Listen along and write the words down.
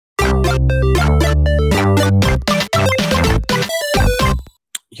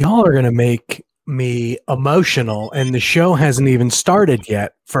Y'all are going to make me emotional, and the show hasn't even started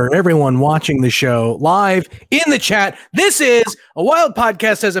yet. For everyone watching the show live in the chat, this is A Wild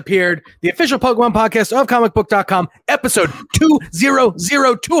Podcast Has Appeared, the official Pokemon podcast of comicbook.com, episode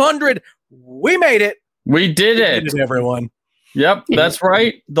 200. We made it. We did it, everyone. Yep, that's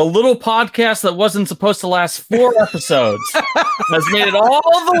right. The little podcast that wasn't supposed to last 4 episodes has made it all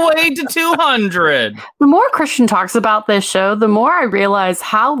the way to 200. The more Christian talks about this show, the more I realize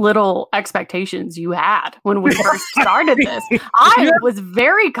how little expectations you had when we first started this. I was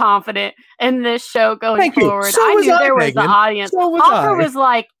very confident in this show going forward. So I knew there was Megan. the audience. So Hopper was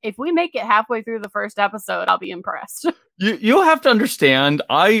like, if we make it halfway through the first episode, I'll be impressed. You have to understand,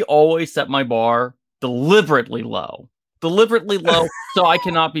 I always set my bar deliberately low, so I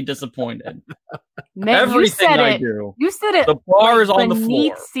cannot be disappointed. Man, Everything you said I it. do, You said it. the bar is on the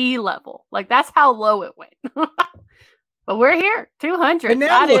beneath floor. sea level. Like that's how low it went. But we're here, 200. And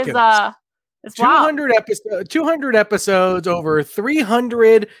now That look is at it's wild. 200 episodes, over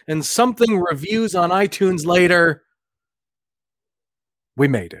 300 and something reviews on iTunes later. We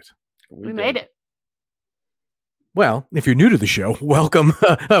made it. We made it. Well, if you're new to the show, welcome.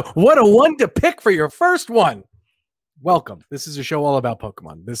 What a one to pick for your first one. Welcome. This is a show all about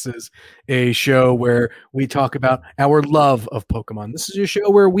Pokemon. This is a show where we talk about our love of Pokemon. This is a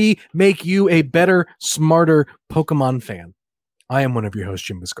show where we make you a better, smarter Pokemon fan. I am one of your hosts,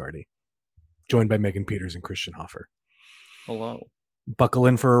 Jim Biscardi, joined by Megan Peters and Christian Hoffer. Hello. Buckle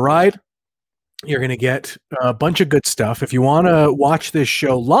in for a ride. You're going to get a bunch of good stuff. If you want to watch this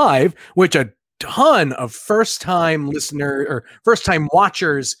show live, which a ton of first-time listener or first-time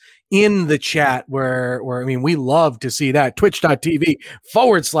watchers in the chat where I mean, we love to see that.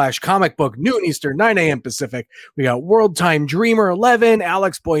 Twitch.tv/comic book, noon Eastern, 9 a.m. Pacific. We got World Time Dreamer 11,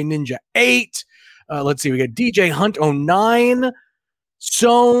 Alex Boy Ninja 8. Let's see, we got DJ Hunt 09.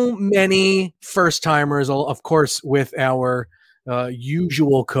 So many first-timers, of course, with our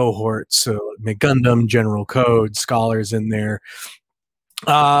usual cohorts. So McGundam, General Code, Scholars in there.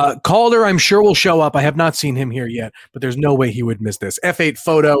 Calder, I'm sure will show up. I have not seen him here yet, but there's no way he would miss this. F8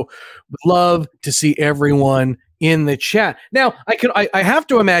 Photo, would love to see everyone in the chat. Now, I have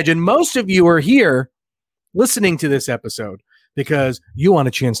to imagine most of you are here listening to this episode because you want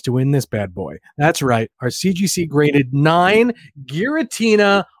a chance to win this bad boy. That's right. Our CGC graded 9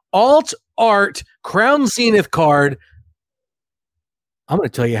 Giratina Alt Art Crown Zenith card. I'm going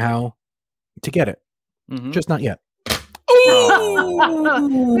to tell you how to get it. Just not yet.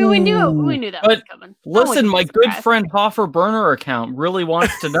 we knew that was coming. Listen, my good friend Hoffer Burner account really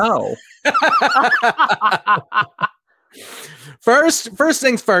wants to know. First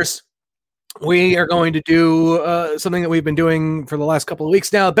things first. We are going to do something that we've been doing for the last couple of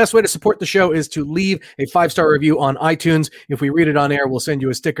weeks now. The best way to support the show is to leave a 5-star review on iTunes. If we read it on air, we'll send you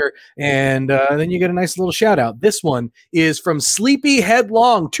a sticker, and then you get a nice little shout out. This one is from Sleepy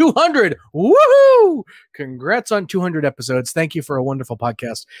Headlong 200. Woohoo! Congrats on 200 episodes. Thank you for a wonderful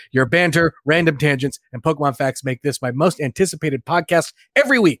podcast. Your banter, random tangents, and Pokemon facts make this my most anticipated podcast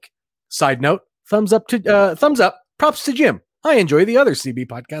every week. Side note, thumbs up. Props to Jim. I enjoy the other CB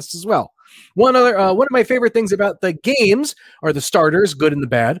podcasts as well. One of my favorite things about the games are the starters, good and the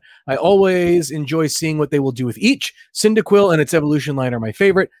bad. I always enjoy seeing what they will do with each. Cyndaquil and its evolution line are my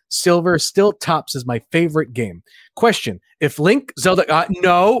favorite. Silver still tops as my favorite game. Question: if Link, Zelda,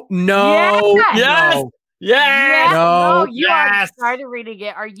 no, Yes. No, you already started reading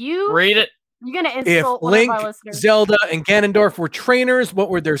it. Are you read it? You're gonna insult if one Link, of our listeners. Zelda, and Ganondorf were trainers, what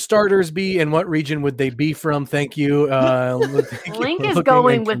would their starters be, and what region would they be from? Thank you. Link is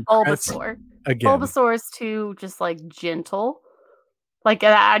going with Bulbasaur. Again. Bulbasaur is too just like gentle. Like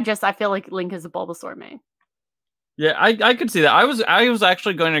I feel like Link is a Bulbasaur main. Yeah, I could see that. I was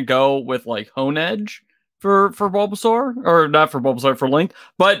actually going to go with like Honedge for Bulbasaur, or not for Bulbasaur, for Link,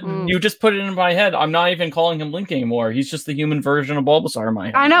 but you just put it in my head. I'm not even calling him Link anymore. He's just the human version of Bulbasaur in my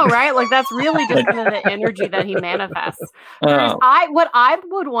head. I know, right? Like that's really just kind of the energy that he manifests. What I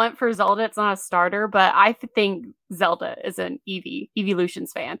would want for Zelda, it's not a starter, but I think Zelda is an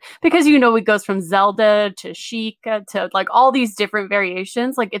Evolutions fan, because it goes from Zelda to Sheikah to like all these different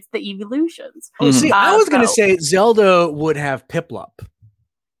variations. Like it's the Evolutions. Oh, see, I was going to say Zelda would have Piplup.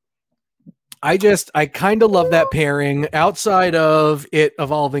 I kind of love that pairing outside of it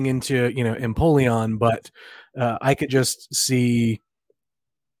evolving into, Empoleon, but I could just see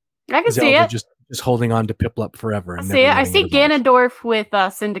Zelda see it. Just holding on to Piplup forever. I see Ganondorf with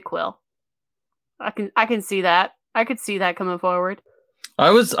Cyndaquil. I can see that. I could see that coming forward.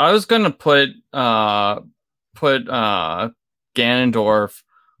 I was going to put Ganondorf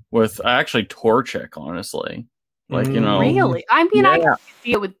with actually Torchic, honestly. Like, you know, really? I mean, I can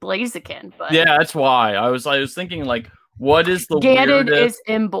see it with Blaziken, but yeah, that's why I was thinking like, what is the Ganon weirdest?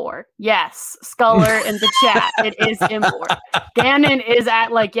 is Imbor. Yes, Sculler in the chat. It is Imbor. Ganon is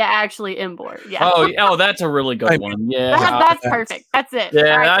actually Imbor. Yeah. Oh, that's a really good one. Yeah, that's perfect. That's it.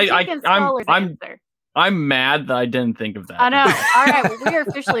 Yeah, I'm mad that I didn't think of that. I know. All right, well, we are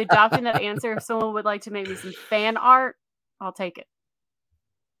officially adopting that answer. If someone would like to make me some fan art, I'll take it.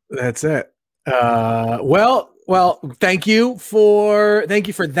 That's it. Well, thank you for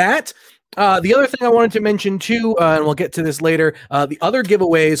that. The other thing I wanted to mention too, and we'll get to this later, the other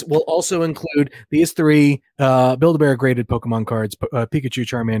giveaways will also include these 3 Build-A-Bear graded Pokemon cards, Pikachu,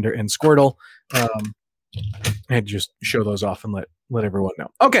 Charmander, and Squirtle. I had to just show those off and let everyone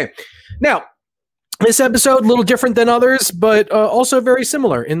know. Okay, now, this episode, a little different than others, but also very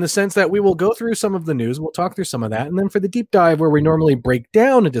similar in the sense that we will go through some of the news, we'll talk through some of that, and then for the deep dive where we normally break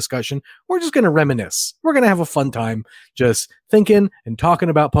down a discussion, we're just going to reminisce. We're going to have a fun time just thinking and talking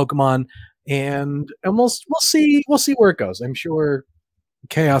about Pokemon, and we'll see where it goes. I'm sure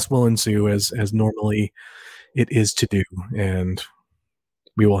chaos will ensue as normally it is to do, and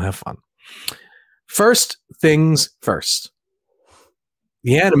we will have fun. First things first.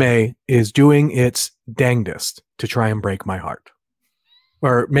 The anime is doing its dangdest to try and break my heart,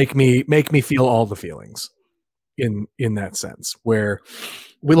 or make me feel all the feelings in that sense. Where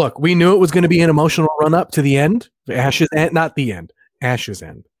we knew it was going to be an emotional run up to the end, Ash's end, not the end, Ash's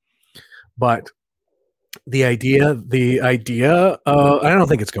end. But the idea, I don't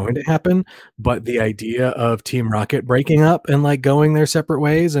think it's going to happen, but the idea of Team Rocket breaking up and like going their separate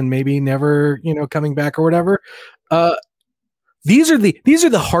ways and maybe never, coming back or whatever. These are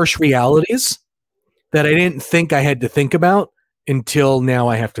the harsh realities that I didn't think I had to think about until now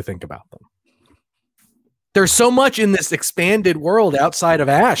I have to think about them. There's so much in this expanded world outside of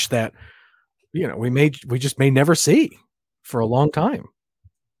Ash that, we just may never see for a long time.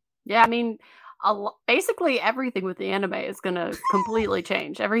 Yeah, I mean, basically everything with the anime is going to completely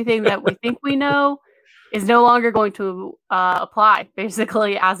change. Everything that we think we know is no longer going to apply,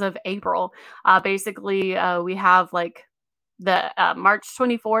 basically, as of April. We have like the March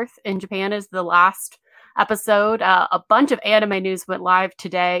 24th in Japan is the last episode. A bunch of anime news went live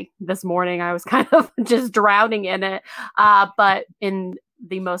this morning. I was kind of just drowning in it. But in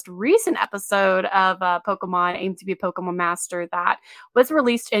the most recent episode of Pokemon Aim to be a Pokemon Master that was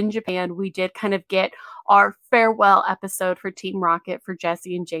released in Japan, we did kind of get our farewell episode for Team Rocket for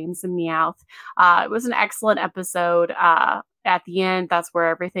Jessie and James and Meowth. It was an excellent episode. At the end, that's where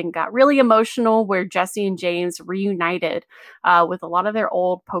everything got really emotional, where Jessie and James reunited with a lot of their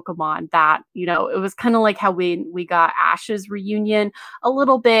old Pokemon that, it was kind of like how we got Ash's reunion a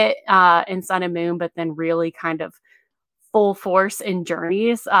little bit in Sun and Moon, but then really kind of full force in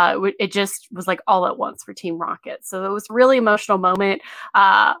Journeys. It just was like all at once for Team Rocket. So it was a really emotional moment.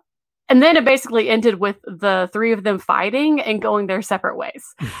 And then it basically ended with the 3 of them fighting and going their separate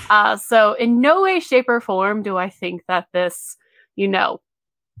ways. So in no way, shape, or form do I think that this,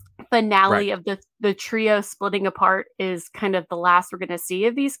 finale of the trio splitting apart is kind of the last we're going to see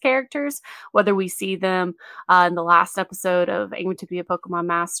of these characters, whether we see them in the last episode of Aiming to be a Pokemon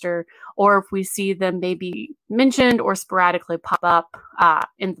Master, or if we see them maybe mentioned or sporadically pop up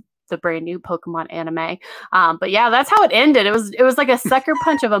in the brand new Pokemon anime. But yeah, that's how it ended. It was like a sucker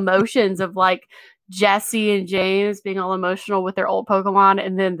punch of emotions of like Jessie and James being all emotional with their old Pokemon,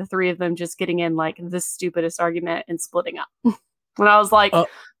 and then the 3 of them just getting in like the stupidest argument and splitting up. And I was like,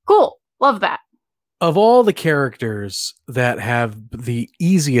 cool, love that. Of all the characters that have the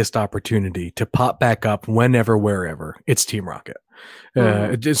easiest opportunity to pop back up whenever, wherever, it's Team Rocket.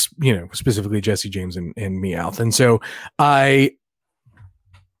 Just, specifically Jessie, James, and Meowth. And so I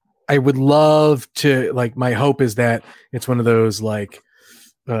would love to, like, my hope is that it's one of those, like,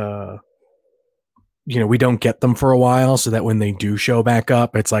 we don't get them for a while so that when they do show back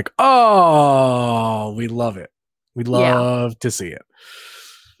up, it's like, oh, we love it. We'd love to see it.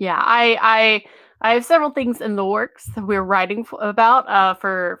 Yeah, I have several things in the works that we're writing about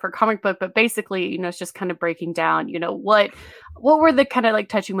for comic book, but basically, it's just kind of breaking down, what were the kind of like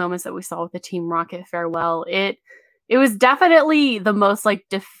touching moments that we saw with the Team Rocket farewell. It was definitely the most like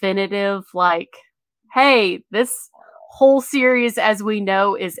definitive, like, hey, this whole series as we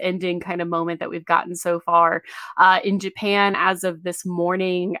know is ending kind of moment that we've gotten so far. In Japan, as of this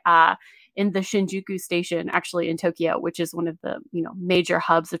morning, in the Shinjuku station, actually in Tokyo, which is one of the major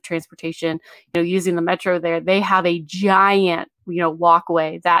hubs of transportation, using the metro there, they have a giant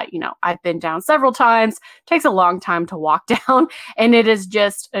walkway that, I've been down several times. It takes a long time to walk down, and it is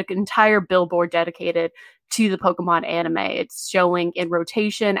just an entire billboard dedicated to the Pokemon anime. It's showing in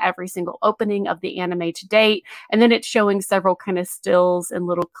rotation every single opening of the anime to date, and then it's showing several kind of stills and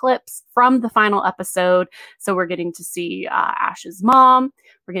little clips from the final episode. So we're getting to see Ash's mom,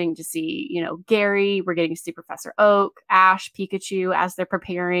 we're getting to see, Gary, we're getting to see Professor Oak, Ash, Pikachu as they're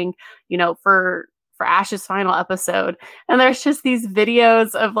preparing, for Ash's final episode. And there's just these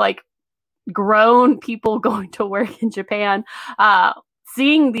videos of like grown people going to work in Japan,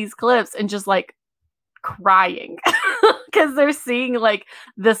 seeing these clips and just like crying because they're seeing like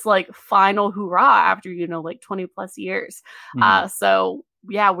this like final hurrah after 20 plus years. So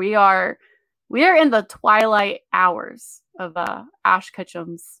yeah, we are in the twilight hours of Ash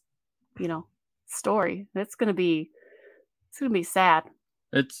Ketchum's story. It's gonna be sad.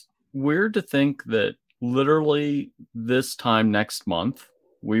 It's weird to think that literally this time next month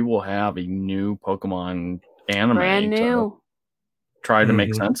we will have a new Pokemon anime, brand new, try to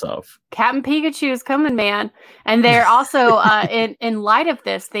make sense of. Captain Pikachu is coming, man. And they're also in light of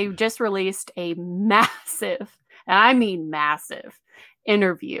this, they just released a massive, and I mean massive,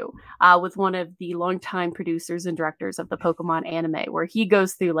 interview with one of the longtime producers and directors of the Pokemon anime, where he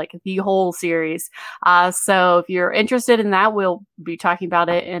goes through like the whole series. So if you're interested in that, we'll be talking about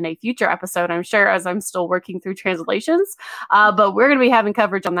it in a future episode, I'm sure, as I'm still working through translations. But we're going to be having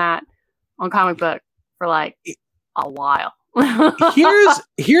coverage on that on Comic Book for like a while.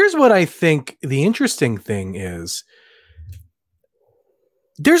 Here's what I think the interesting thing is.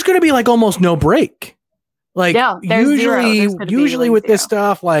 There's going to be like almost no break. Like usually with this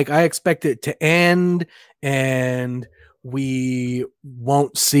stuff, like I expect it to end and we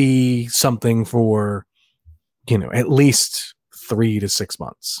won't see something for, at least 3 to 6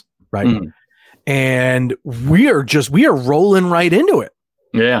 months. Right. And we are rolling right into it.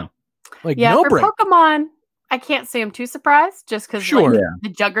 Yeah. Like no break. Pokemon, I can't say I'm too surprised just because the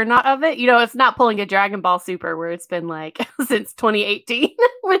juggernaut of it, it's not pulling a Dragon Ball Super where it's been like since 2018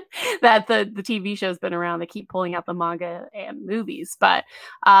 that the TV show's been around. They keep pulling out the manga and movies. But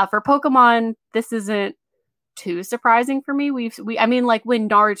for Pokemon, this isn't too surprising for me. I mean, like when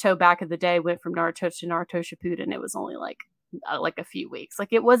Naruto back in the day went from Naruto to Naruto Shippuden, it was only like a few weeks.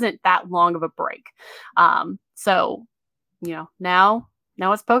 Like it wasn't that long of a break. So,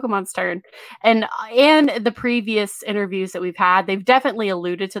 now it's Pokemon's turn. And the previous interviews that we've had, they've definitely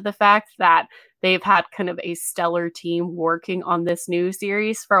alluded to the fact that they've had kind of a stellar team working on this new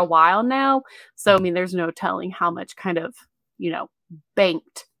series for a while now. So, I mean, there's no telling how much kind of,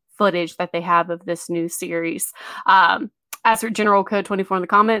 banked footage that they have of this new series. As for General Code 24 in the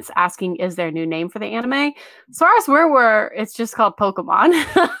comments asking, is there a new name for the anime? As far as we're it's just called Pokemon.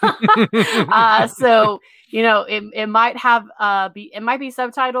 So, it might have it might be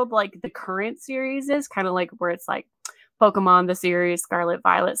subtitled like the current series is, kind of like where it's like Pokemon the series, Scarlet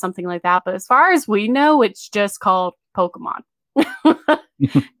Violet, something like that. But as far as we know, it's just called Pokemon.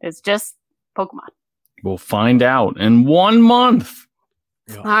 It's just Pokemon. We'll find out in 1 month.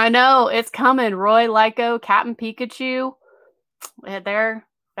 Yeah. I know it's coming. Roy, Lyco, Captain Pikachu. They're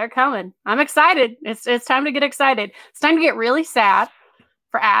coming. I'm excited. It's time to get excited. It's time to get really sad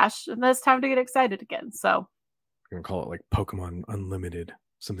for Ash, and then it's time to get excited again. So I'm gonna call it like Pokemon Unlimited,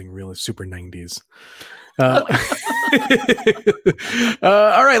 something really super 90s. All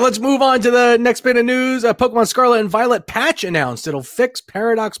right, let's move on to the next bit of news. Pokemon Scarlet and Violet patch announced. It'll fix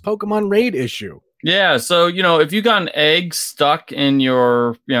Paradox Pokemon Raid issue. Yeah, so if you got an egg stuck in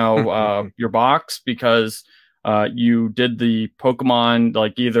your your box because you did the Pokemon,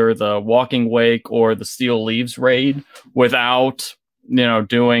 like either the Walking Wake or the Steel Leaves raid without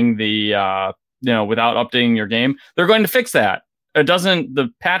doing the without updating your game, they're going to fix that. The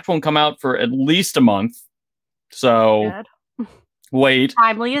patch won't come out for at least a month. So wait.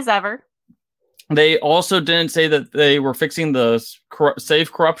 Timely as ever. They also didn't say that they were fixing the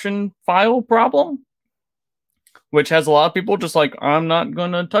save corruption file problem, which has a lot of people just like, I'm not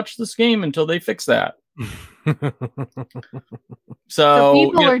going to touch this game until they fix that. So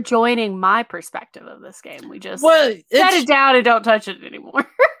people are joining my perspective of this game. We just set it down and don't touch it anymore.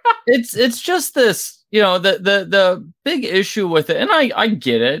 it's just this, the big issue with it, and I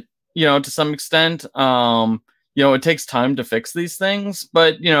get it, to some extent. It takes time to fix these things,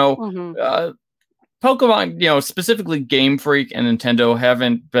 but Pokemon, specifically Game Freak and Nintendo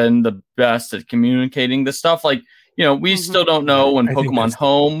haven't been the best at communicating this stuff. Like, we still don't know when Pokemon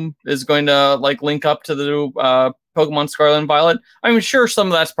Home is going to like link up to the Pokemon Scarlet and Violet. I'm sure some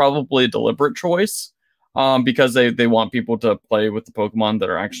of that's probably a deliberate choice because they want people to play with the Pokemon that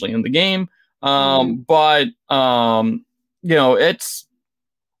are actually in the game. But it's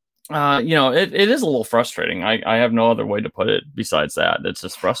it is a little frustrating. I have no other way to put it besides that. It's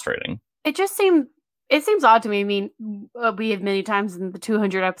just frustrating. It seems odd to me. I mean, we have many times in the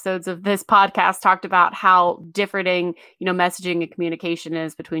 200 episodes of this podcast talked about how differing, messaging and communication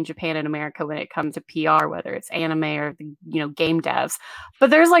is between Japan and America when it comes to PR, whether it's anime or, game devs. But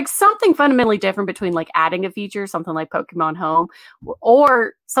there's like something fundamentally different between like adding a feature, something like Pokemon Home,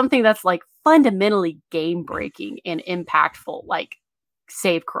 or something that's like fundamentally game breaking and impactful, like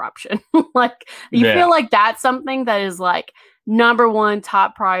save corruption. Like you feel like that's something that is like number one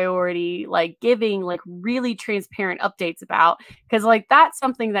top priority, like giving like really transparent updates about, because like that's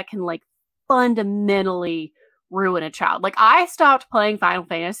something that can like fundamentally ruin a child. Like I stopped playing Final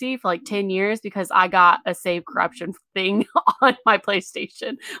Fantasy for like 10 years because I got a save corruption thing on my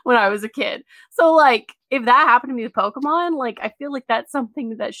PlayStation when I was a kid. So like if that happened to me with Pokemon, like I feel like that's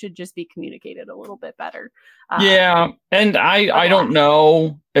something that should just be communicated a little bit better. And I don't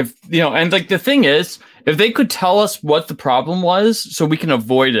know if, and like the thing is, if they could tell us what the problem was so we can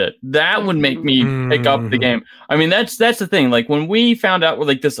avoid it, that would make me pick up the game. I mean, that's the thing. Like when we found out with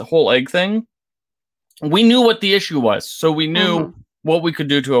like this whole egg thing, we knew what the issue was. So we knew what we could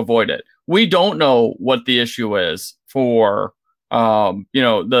do to avoid it. We don't know what the issue is for,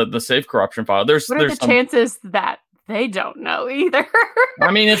 the save corruption file. What are the chances that they don't know either? I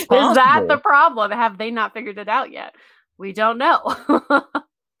mean, it's possible. Is that the problem? Have they not figured it out yet? We don't know.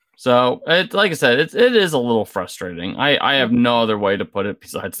 So, like I said, it is a little frustrating. I have no other way to put it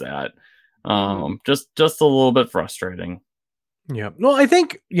besides that. Just a little bit frustrating. Yeah. Well, I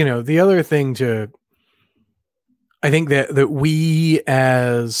think, the other thing I think that we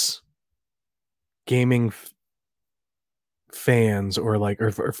as gaming fans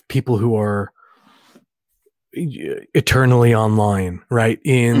or people who are eternally online, right?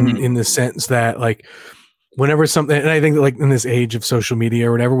 In the sense that like whenever something, and I think that like in this age of social media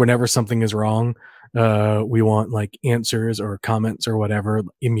or whatever, whenever something is wrong, we want like answers or comments or whatever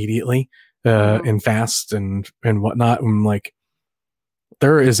immediately, and fast and whatnot. And like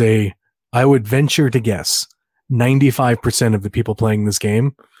there is I would venture to guess 95% of the people playing this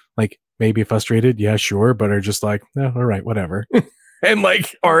game, like maybe frustrated, yeah, sure, but are just like, all right, whatever. And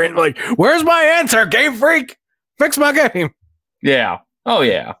like, are in like, where's my answer, Game Freak? Fix my game. Yeah. Oh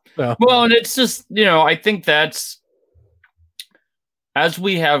yeah. Well, and it's just, I think that's, as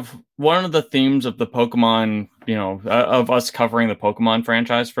we have one of the themes of the Pokemon, of us covering the Pokemon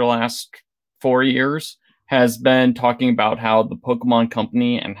franchise for the last 4 years has been talking about how the Pokemon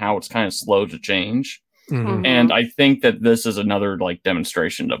company and how it's kind of slow to change. And I think that this is another like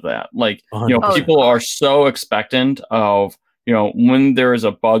demonstration of that. Like, people are so expectant of, when there is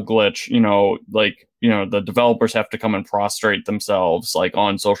a bug glitch, the developers have to come and prostrate themselves like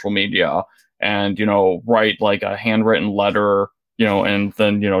on social media and, write like a handwritten letter, and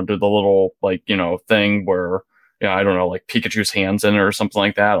then, do the little like, thing where, I don't know, like Pikachu's hands in it or something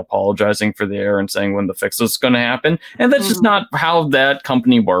like that, apologizing for the error and saying when the fix is going to happen. And that's just not how that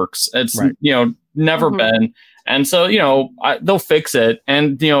company works. It's, never been. And so, they'll fix it.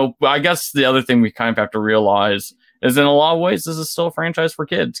 And, I guess the other thing we kind of have to realize is in a lot of ways, this is still a franchise for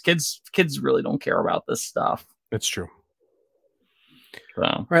kids. Kids really don't care about this stuff. It's true. So.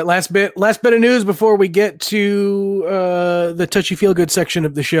 All right, last bit of news before we get to the touchy feel good section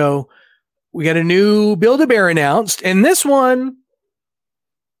of the show. We got a new Build-A-Bear announced, and this one,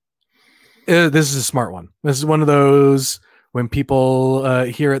 this is a smart one. This is one of those when people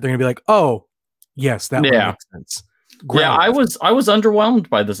hear it, they're gonna be like, "Oh, yes, that one makes sense." Growlithe. Yeah, I was underwhelmed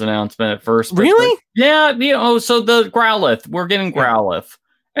by this announcement at first. Really? So the Growlithe, we're getting Growlithe,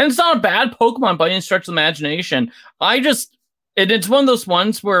 and it's not a bad Pokemon by any stretch of the imagination. It's one of those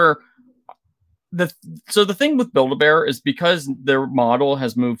ones where the thing with Build-A-Bear is because their model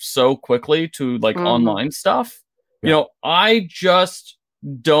has moved so quickly to like online stuff. I just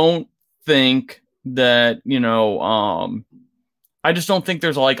don't think that I just don't think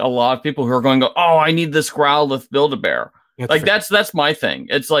there's like a lot of people who are going to go, oh, I need this Growlithe Build-A-Bear. That's my thing.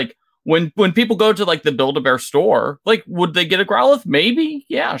 It's like when people go to like the Build-A-Bear store, like would they get a Growlithe? Maybe,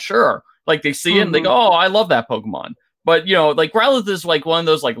 yeah, sure. Like they see it and they go, oh, I love that Pokemon. But like Growlithe is like one of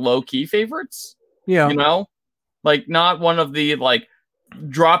those like low key favorites. Yeah. Like not one of the like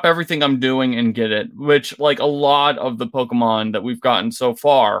drop everything I'm doing and get it, which like a lot of the Pokemon that we've gotten so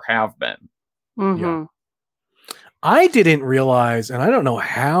far have been. Yeah. I didn't realize, and I don't know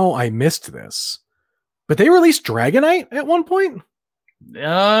how I missed this, but they released Dragonite at one point.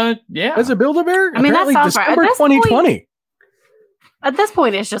 Yeah. As a Build-A-Bear? I mean, that sounds December right. 2020. At this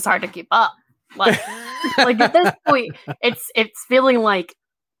point, it's just hard to keep up. Like at this point, it's feeling like,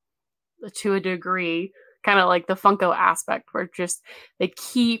 to a degree, kind of like the Funko aspect, where just they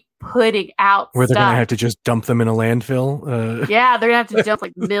keep putting out where they're stuff. gonna have to just dump them in a landfill. Yeah, they're gonna have to dump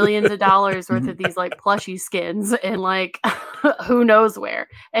like millions of dollars worth of these like plushie skins and like who knows where.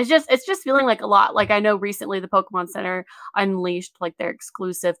 It's just feeling like a lot. Like I know recently the Pokemon Center unleashed like their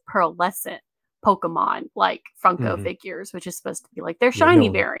exclusive pearlescent Pokemon like Funko figures, which is supposed to be like their shiny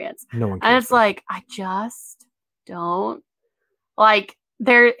variants. No one and it's like I just don't like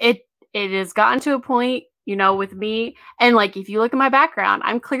it has gotten to a point, you know, with me, and like if you look at my background,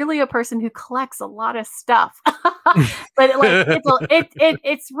 I'm clearly a person who collects a lot of stuff. But like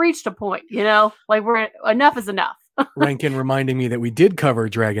it's reached a point, you know, like enough is enough. Rankin reminding me that we did cover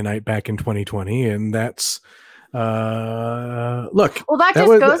Dragonite back in 2020, and that's look. Well, that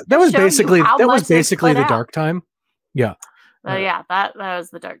was basically the dark time. Yeah. Yeah, that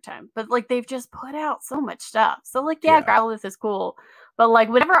was the dark time. But like they've just put out so much stuff. So like Growlithe is cool. But like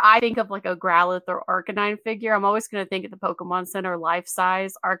whenever I think of like a Growlithe or Arcanine figure, I'm always gonna think of the Pokemon Center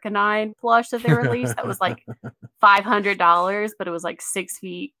life-size Arcanine plush that they released that was like $500, but it was like 6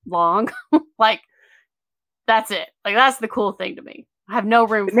 feet long. Like that's it. Like that's the cool thing to me. I have no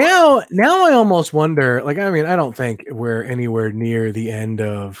room for now I almost wonder, like, I mean, I don't think we're anywhere near the end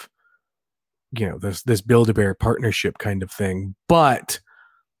of, you know, this Build-A-Bear partnership kind of thing, but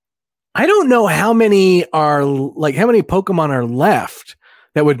I don't know how many Pokemon are left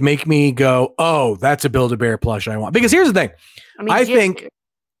that would make me go, oh, that's a Build-A-Bear plush I want. Because here's the thing. I think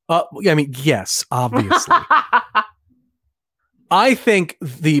yes, obviously. I think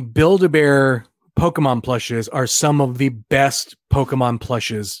the Build-A-Bear Pokemon plushes are some of the best Pokemon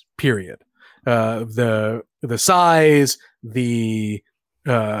plushes, period. The size, the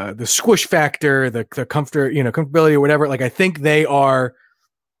squish factor, the comfort, you know, comfortability or whatever. Like, I think they are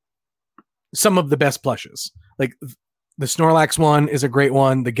some of the best plushes. Like the Snorlax one is a great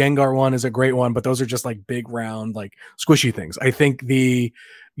one. The Gengar one is a great one, but those are just like big round, like squishy things. I think the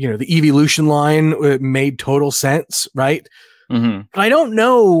Evolution line made total sense. Right. Mm-hmm. I don't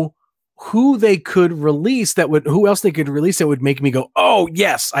know who else they could release that would make me go, oh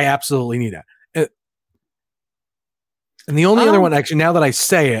yes, I absolutely need that. And the only other one, actually, now that I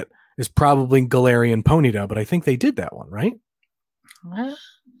say it, is probably Galarian Ponyta, but I think they did that one, right?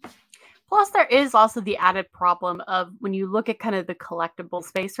 Plus, there is also the added problem of when you look at kind of the collectible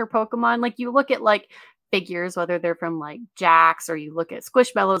space for Pokemon, like you look at like figures, whether they're from like Jax or you look at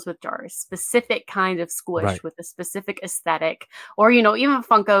Squishmallows, which are a specific kind of squish with a specific aesthetic, or, you know, even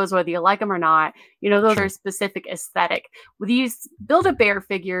Funkos, whether you like them or not, you know, those are specific aesthetic. With these Build-A-Bear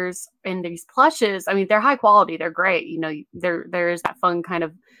figures and these plushes, I mean, they're high quality, they're great. You know, there's that fun kind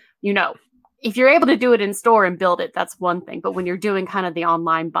of, you know, if you're able to do it in store and build it, that's one thing. But when you're doing kind of the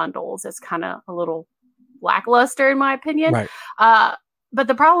online bundles, it's kind of a little lackluster, in my opinion. Right. But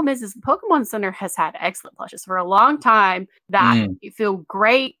the problem is the Pokemon Center has had excellent plushes for a long time that feel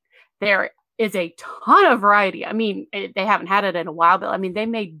great. There is a ton of variety. I mean, they haven't had it in a while, but I mean, they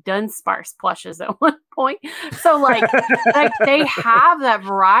made Dunsparce plushes at one point. So like they have that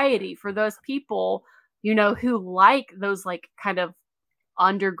variety for those people, you know, who like those like kind of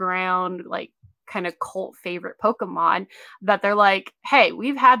underground, like kind of cult favorite Pokemon, that they're like, hey,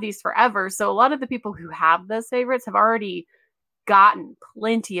 we've had these forever. So a lot of the people who have those favorites have already gotten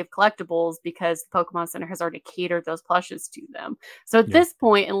plenty of collectibles because the Pokemon Center has already catered those plushes to them. So at this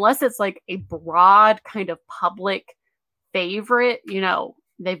point, unless it's like a broad kind of public favorite, you know,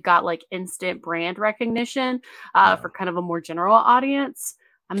 they've got like instant brand recognition for kind of a more general audience.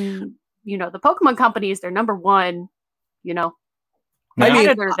 I mean, you know, the Pokemon Company is their number one, you know,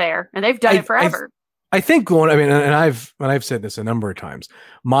 editor there, and they've done it forever. I think and I've said this a number of times.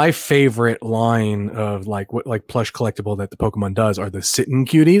 My favorite line of like plush collectible that the Pokemon does are the Sitten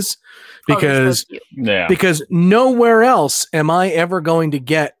Cuties, because because nowhere else am I ever going to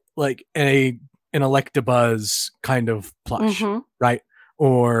get like an Electabuzz kind of plush, right?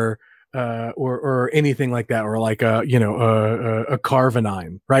 Or anything like that, or like a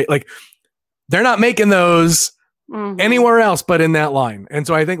Carvanine, right? Like they're not making those anywhere else but in that line. And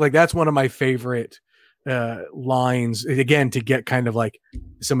so I think like that's one of my favorite lines, again, to get kind of like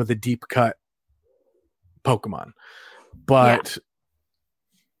some of the deep cut Pokemon. But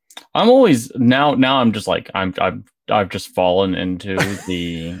I'm always now I'm just like I've just fallen into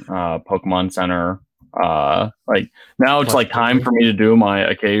the Pokemon Center. Like now it's like time for me to do my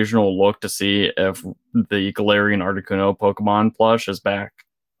occasional look to see if the Galarian Articuno Pokemon plush is back.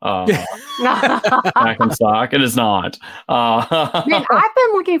 Back in stock. It is not. Man, I've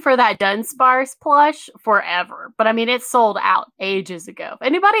been looking for that Dunsparce plush forever, but I mean, it sold out ages ago. If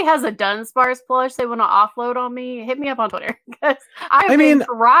anybody has a Dunsparce plush they want to offload on me, hit me up on Twitter, because I've been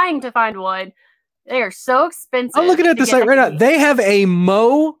trying to find one They are so expensive. I'm looking at the site right now. They have a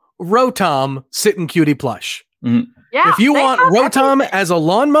Mo Rotom Sitting Cutie plush. Mm. Yeah, if you want Rotom as a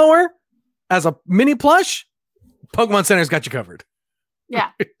lawnmower, as a mini plush, Pokemon Center's got you covered. Yeah,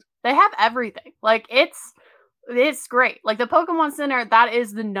 they have everything. Like it's great. Like the Pokemon Center, that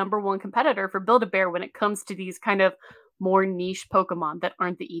is the #1 competitor for Build-A-Bear when it comes to these kind of more niche Pokemon that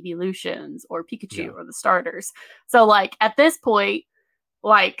aren't the Evolutions or Pikachu or the starters. So like at this point,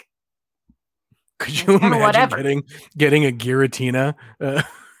 like, could you imagine getting a Giratina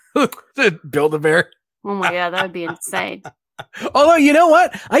to Build-A-Bear? Oh my god, that would be insane. Although, you know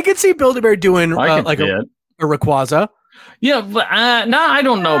what? I could see Build-A-Bear doing like a Rayquaza. Yeah, but I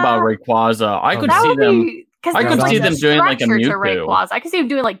don't know about Rayquaza. I could see them. I could see them doing like a Mewtwo. I could see them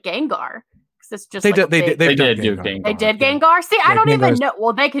doing like Gengar. It's just they did do Gengar. They did Gengar. See, I don't even know.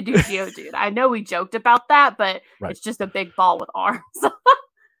 Well, they could do Geodude. I know we joked about that, but it's just a big ball with arms.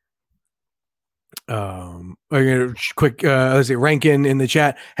 Quick, let's see. Rankin in the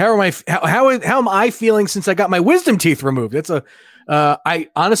chat. How am I feeling since I got my wisdom teeth removed? It's I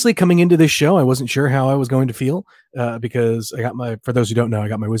honestly, coming into this show, I wasn't sure how I was going to feel because for those who don't know, I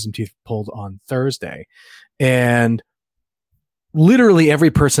got my wisdom teeth pulled on Thursday, and literally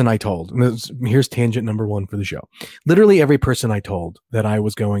every person I told, and here's tangent number 1 for the show. Literally every person I told that I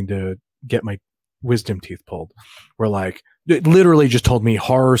was going to get my wisdom teeth pulled were like, it literally just told me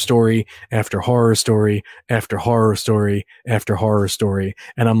horror story after horror story after horror story after horror story,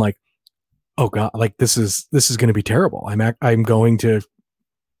 and I'm like, oh god, like this is going to be terrible.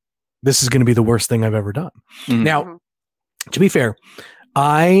 This is going to be the worst thing I've ever done. Mm-hmm. Now, to be fair,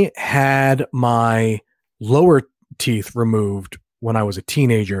 I had my lower teeth removed when I was a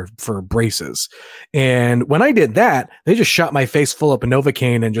teenager for braces. And when I did that, they just shot my face full of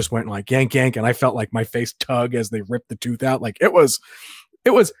Novocaine and just went like yank, yank. And I felt like my face tug as they ripped the tooth out. Like it was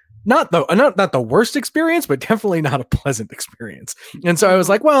not the worst experience, but definitely not a pleasant experience. And so I was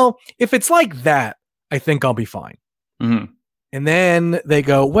like, well, if it's like that, I think I'll be fine. Mm-hmm. And then they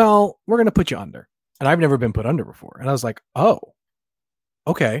go, well, we're going to put you under. And I've never been put under before. And I was like, oh,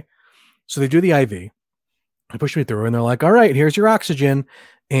 okay. So they do the IV. They push me through and they're like, all right, here's your oxygen.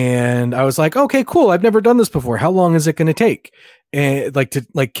 And I was like, okay, cool. I've never done this before. How long is it going to take? And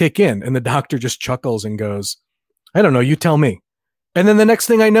to kick in? And the doctor just chuckles and goes, I don't know. You tell me. And then the next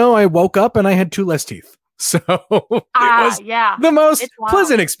thing I know, I woke up and I had 2 less teeth. So it was the most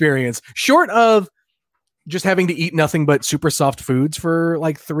pleasant experience, short of just having to eat nothing but super soft foods for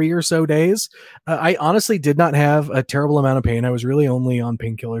like 3 or so days. I honestly did not have a terrible amount of pain. I was really only on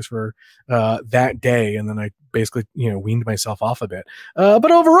painkillers for that day. And then I basically, weaned myself off a bit.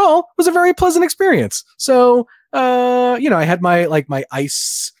 But overall, it was a very pleasant experience. So, I had my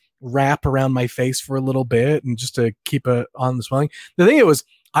ice wrap around my face for a little bit and just to keep it on the swelling. The thing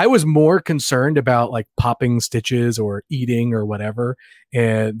I was more concerned about like popping stitches or eating or whatever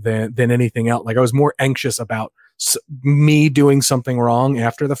than anything else. Like I was more anxious about me doing something wrong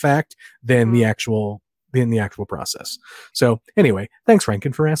after the fact than the actual process. So anyway, thanks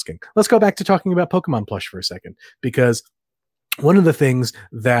Rankin for asking. Let's go back to talking about Pokemon plush for a second, because one of the things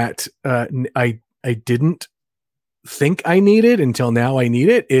that I didn't think I needed until now I need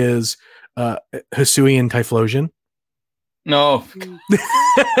it is Hisuian Typhlosion. No.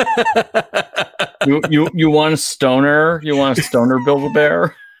 you want a stoner? You want a stoner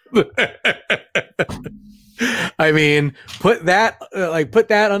Build-A-Bear? I mean, put that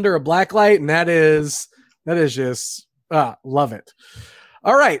under a black light, and that is just love it.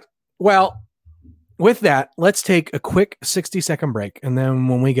 All right. Well, with that, let's take a quick 60-second break, and then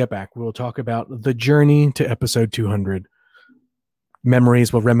when we get back, we'll talk about the journey to episode 200.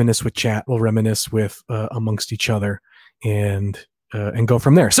 Memories. We'll reminisce with chat. We'll reminisce with amongst each other. And go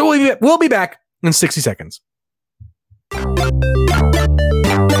from there. So we'll be back in 60 seconds.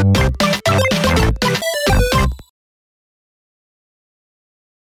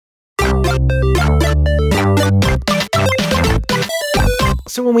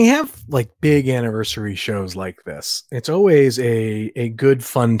 So when we have like big anniversary shows like this, it's always a good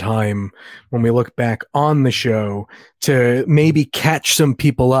fun time when we look back on the show to maybe catch some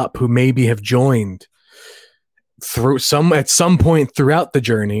people up who maybe have joined at some point throughout the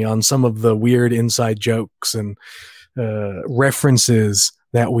journey on some of the weird inside jokes and references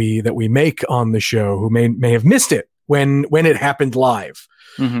that we make on the show, who may have missed it when it happened live.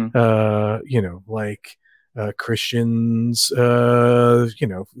 Mm-hmm. Like Christian's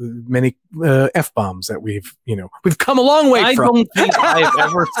many F-bombs that we've come a long way from. I don't think I've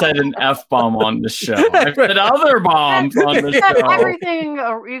ever said an F-bomb on the show. I've said other bombs on the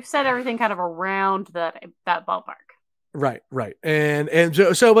show. You've said everything kind of around that ballpark. Right. And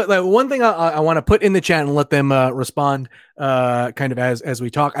so but like, one thing I want to put in the chat and let them respond kind of as we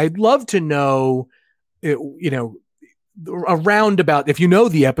talk. I'd love to know, around about, if you know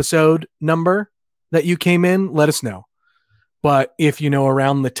the episode number that you came in, let us know. But if you know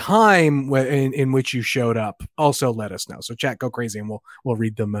around the time in which you showed up, also let us know. So chat, go crazy, and we'll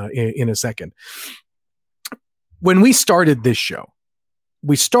read them in a second. When we started this show,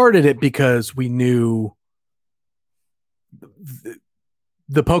 we started it because we knew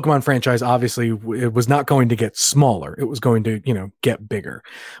the Pokemon franchise, obviously, it was not going to get smaller. It was going to, get bigger.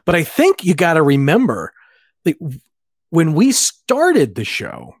 But I think you got to remember that when we started the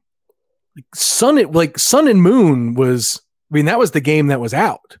show, Sun and Moon was, that was the game that was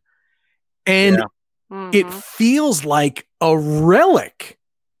out. And it feels like a relic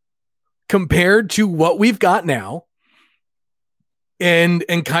compared to what we've got now and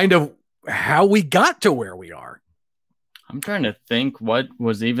kind of how we got to where we are. I'm trying to think what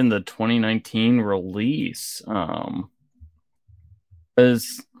was even the 2019 release.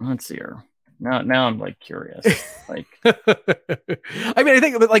 Let's see here. Now I'm like curious. Like, I mean, I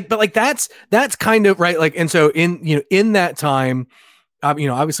think, but that's kind of right. Like, and so in that time,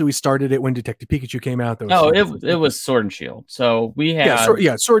 obviously we started it when Detective Pikachu came out. It was Sword and Shield. So we had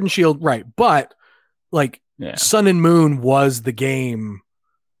Sword and Shield, right? But Sun and Moon was the game.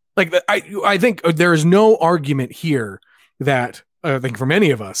 Like, I think there is no argument here that I think for many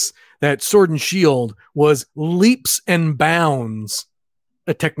of us that Sword and Shield was leaps and bounds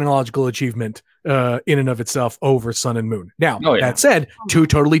a technological achievement in and of itself over Sun and Moon. Now, that said, two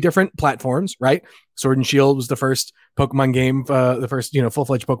totally different platforms, right? Sword and Shield was the first Pokemon game, the first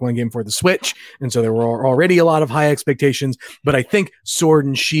full-fledged Pokemon game for the Switch, and so there were already a lot of high expectations. But I think Sword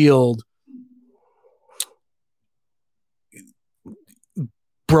and Shield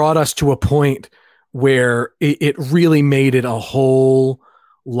brought us to a point where it really made it a whole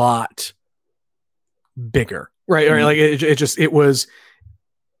lot bigger, right? Mm-hmm. Like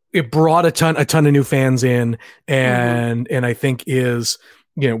it brought a ton of new fans in, and I think we're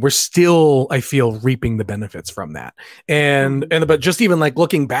still, I feel, reaping the benefits from that. But just even like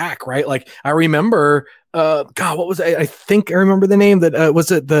looking back, right? Like I remember, God, what was I think I remember the name that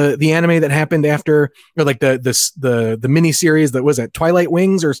was it the anime that happened after, or like the mini series that was at Twilight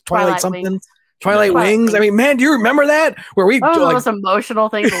Wings or Twilight something. Wings. Twilight Wings. I mean, man, do you remember that? Where we the most emotional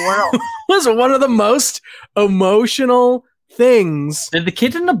thing in the world. Was one of the most emotional things. Did the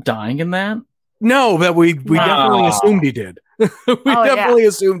kid end up dying in that? No, but we definitely assumed he did. We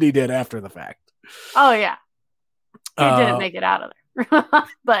assumed he did after the fact. Oh yeah, he didn't make it out of there.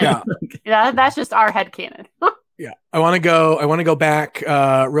 But that's just our headcanon. Yeah, I want to go back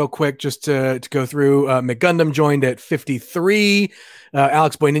real quick just to go through. McGundam joined at 53.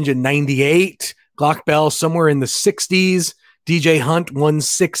 Alex Boy Ninja 98. Glock Bell somewhere in the 60s. DJ Hunt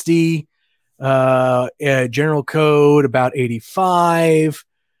 160. General Code about 85.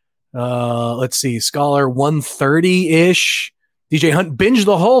 Let's see, Scholar 130-ish. DJ Hunt binged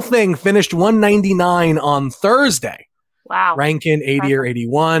the whole thing, finished 199 on Thursday. Wow. Rankin 80 or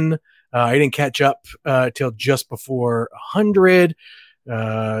 81. I didn't catch up till just before 100.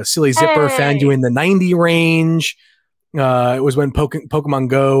 Silly Zipper found you in the 90 range. It was when Pokemon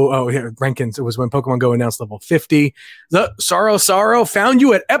Go. Rankins. It was when Pokemon Go announced level 50. The Sorrow found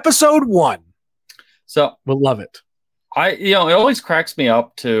you at episode 1. So we'll love it. It always cracks me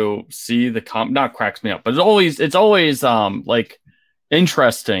up to see not cracks me up, but it's always like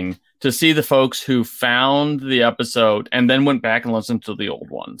interesting to see the folks who found the episode and then went back and listened to the old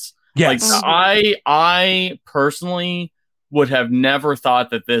ones. Yes. Like I personally would have never thought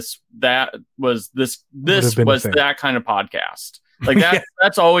that this was that kind of podcast. Like that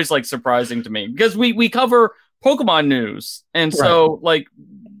that's always like surprising to me, because we cover Pokemon news, and so like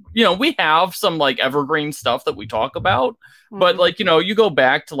we have some like evergreen stuff that we talk about, but like you go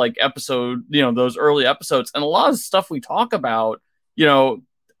back to like episode those early episodes, and a lot of stuff we talk about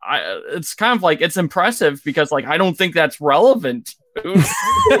it's kind of like, it's impressive because like I don't think that's relevant.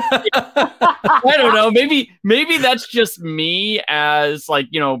 I don't know. Maybe that's just me as like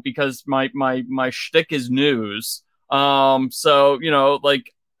because my shtick is news. So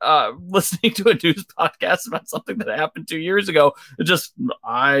listening to a news podcast about something that happened 2 years ago, that's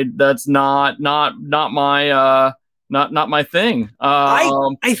not my thing.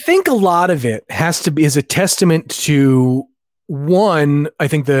 I think a lot of it is a testament to, one, I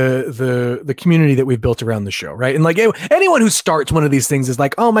think the community that we've built around the show, right? And like anyone who starts one of these things is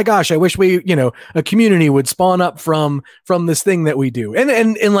like, oh my gosh, I wish we, a community would spawn up from this thing that we do.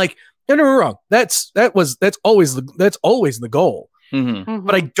 And like, don't get me wrong, that's always the goal. Mm-hmm.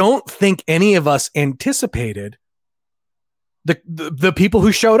 But I don't think any of us anticipated the people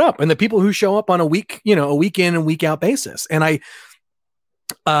who showed up and the people who show up on a week in and week out basis. And I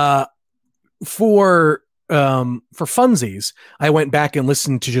for funsies, I went back and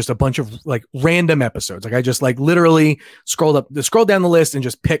listened to just a bunch of like random episodes. Like I just like literally scrolled down the list and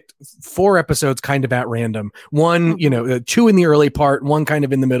just picked 4 episodes kind of at random. One, 2 in the early part, one kind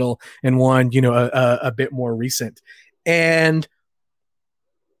of in the middle, and one, a bit more recent. And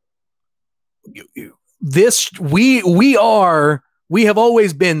this, we have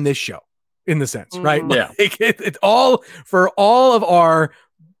always been this show in the sense, right? Yeah. Like it's all for all of our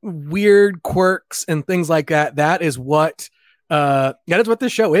weird quirks and things like that. That is what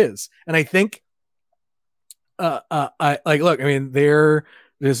this show is. And I think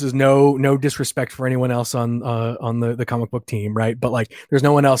this is no disrespect for anyone else on the comic book team, right? But like there's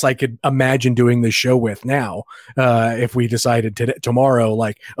no one else I could imagine doing this show with now. If we decided tomorrow,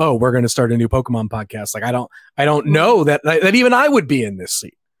 like, oh, we're going to start a new Pokemon podcast. Like I don't know that even I would be in this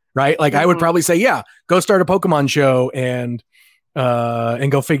seat, right? Like I would probably say, yeah, go start a Pokemon show and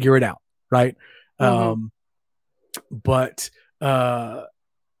go figure it out, right? But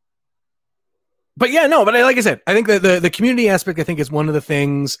yeah, no. But like I said, I think that the community aspect, I think, is one of the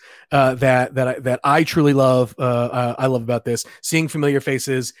things that I truly love. I love about this, seeing familiar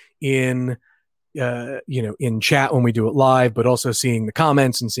faces in in chat when we do it live, but also seeing the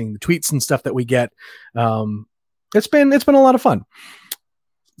comments and seeing the tweets and stuff that we get. It's been a lot of fun.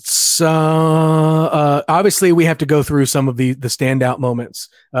 So obviously we have to go through some of the standout moments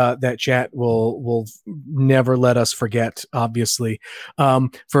that chat will never let us forget, obviously.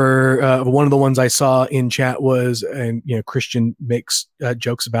 For one of the ones I saw in chat was, and Christian makes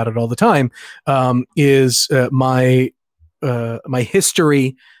jokes about it all the time, is my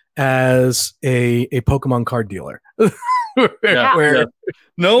history as a Pokemon card dealer. I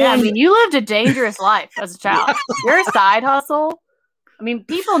mean, you lived a dangerous life as a child. Your side hustle, I mean,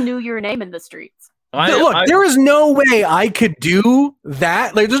 people knew your name in the streets. There is no way I could do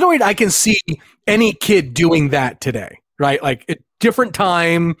that. Like, there's no way I can see any kid doing that today, right? Like, a different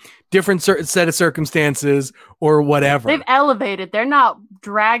time, different set of circumstances, or whatever. They've elevated. They're not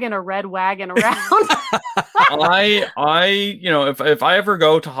dragging a red wagon around. If I ever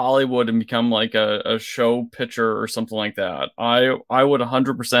go to Hollywood and become like a show pitcher or something like that, I would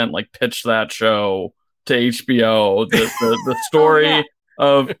 100% like pitch that show to HBO, the story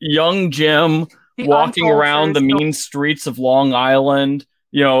of young Jim walking around the mean streets of Long Island,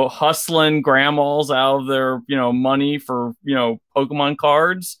 hustling grandmas out of their, money for, Pokemon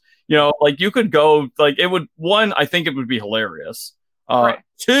cards. Like you could go, like it would, one, I think it would be hilarious. Right.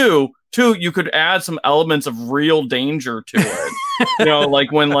 Two, you could add some elements of real danger to it.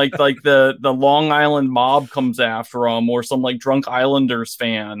 Like when like the Long Island mob comes after them, or some like drunk Islanders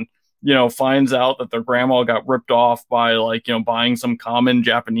fan finds out that their grandma got ripped off by buying some common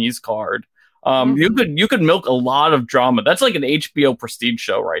Japanese card. You could milk a lot of drama. That's like an HBO prestige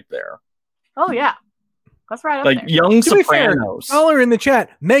show right there. Oh yeah, that's right up like there. Young Sopranos. Caller in the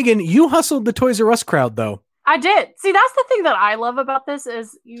chat, Megan, you hustled the Toys R Us crowd though. I did. See, that's the thing that I love about this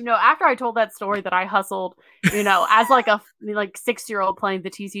is, after I told that story that I hustled, as like a 6-year-old playing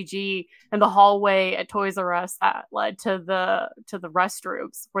the TCG in the hallway at Toys R Us that led to the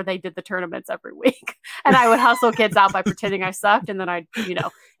restrooms where they did the tournaments every week. And I would hustle kids out by pretending I sucked, and then I'd,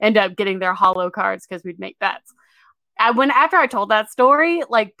 end up getting their holo cards because we'd make bets. After I told that story,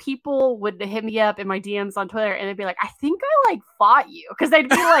 like people would hit me up in my DMs on Twitter and they'd be like, I think I fought you. Cause they'd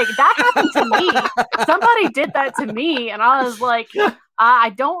be like, that happened to me. Somebody did that to me. And I was like, I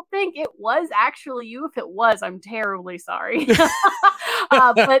don't think it was actually you. If it was, I'm terribly sorry.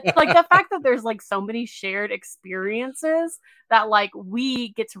 But like the fact that there's like so many shared experiences that like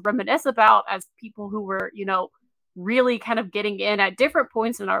we get to reminisce about as people who were, really kind of getting in at different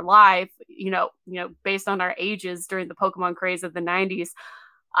points in our life, based on our ages during the Pokemon craze of the 90s,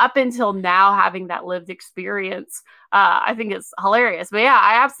 up until now having that lived experience, I think it's hilarious. But yeah,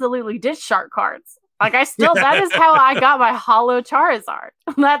 I absolutely did shark cards. Like that is how I got my holo Charizard.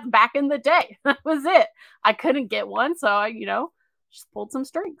 That's back in the day. That was it. I couldn't get one, so I, just pulled some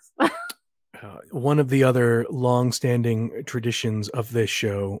strings. One of the other long-standing traditions of this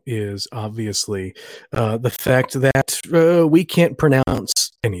show is obviously the fact that we can't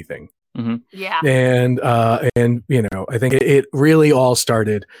pronounce anything. Mm-hmm. Yeah, and I think it really all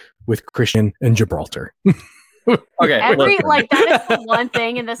started with Christian and Gibraltar. Okay, that is the one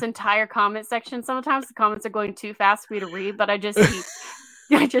thing in this entire comment section. Sometimes the comments are going too fast for me to read, but I just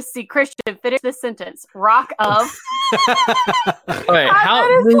see Christian finish this sentence. Rock of. Okay,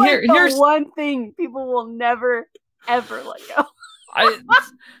 here's one thing people will never ever let go.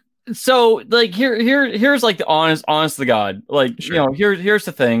 So like here's like the honest to God, like Sure. you know, here's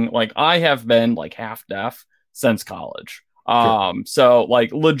the thing, like I have been like half deaf since college. Sure. So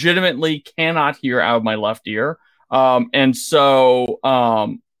like legitimately cannot hear out of my left ear. And so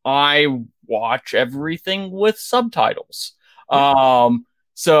I watch everything with subtitles.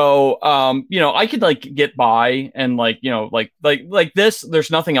 So you know, I could like get by and like, you know, like this,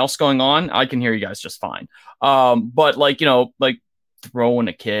 there's nothing else going on. I can hear you guys just fine. But like, you know, like throwing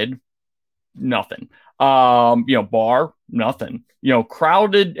a kid, nothing. You know, bar, nothing. You know,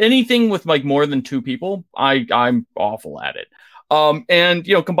 crowded, anything with like more than two people, I'm awful at it. And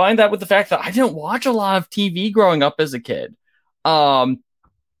you know, combine that with the fact that I didn't watch a lot of TV growing up as a kid. And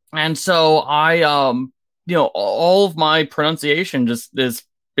so you know, all of my pronunciation just is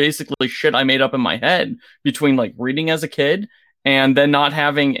basically shit I made up in my head between like reading as a kid and then not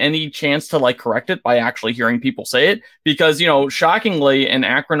having any chance to like correct it by actually hearing people say it. Because, you know, shockingly in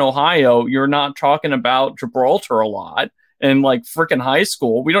Akron, Ohio, you're not talking about Gibraltar a lot. In like freaking high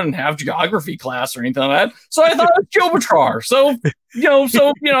school, we don't have geography class or anything like that. So I thought it was Gibraltar. So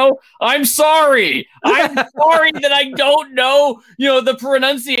you know, I'm sorry. I'm sorry that I don't know, you know, the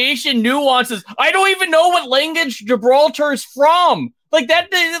pronunciation nuances. I don't even know what language Gibraltar is from. Like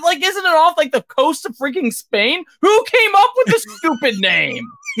that, like isn't it off like the coast of freaking Spain? Who came up with this stupid name?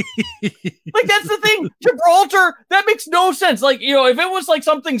 Like that's the thing, Gibraltar, that makes no sense. Like, you know, if it was like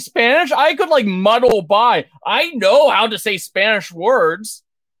something Spanish, I could like muddle by. I know how to say Spanish words,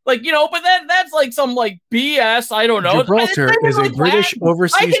 like, you know, but that's like some like BS. I don't know. Gibraltar is a British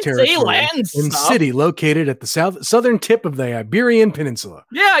overseas territory and city located at the southern tip of the Iberian Peninsula.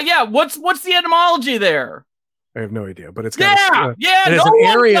 Yeah. What's the etymology there? I have no idea, but it's got it is an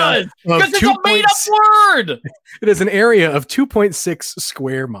area because it's a made-up word. It is an area of 2.6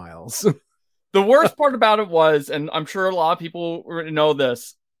 square miles. The worst part about it was, and I'm sure a lot of people know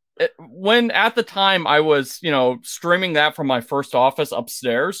this, when at the time I was, you know, streaming that from my first office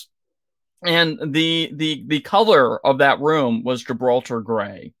upstairs, and the color of that room was Gibraltar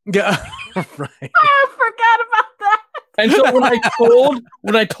gray. Yeah, right. I forgot about that. And so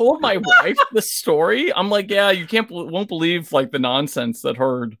when I told my wife the story, I'm like, yeah, you won't believe like the nonsense that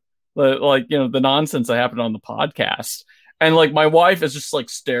heard, like, you know, the nonsense that happened on the podcast. And like my wife is just like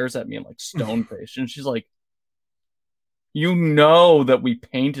stares at me like stone faced, and she's like, you know that we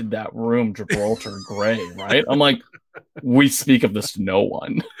painted that room Gibraltar gray, right? I'm like, we speak of this to no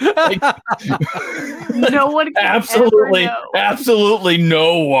one. Like, no one can absolutely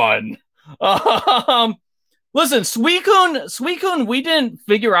no one. Listen, Suicune, we didn't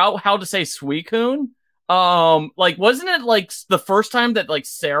figure out how to say Suicune. Like, wasn't it like the first time that like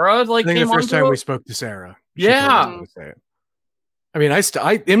Sarah like I think came the first time we spoke to Sarah? Yeah. I mean,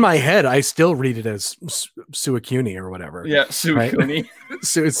 I in my head, I still read it as Suicune or whatever. Yeah, Suicune. Right?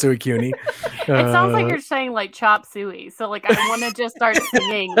 Suicune. It sounds like you're saying like Chop Suey. So like I want to just start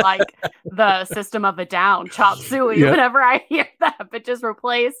singing like the System of a Down, Chop Suey, whenever I hear that, but just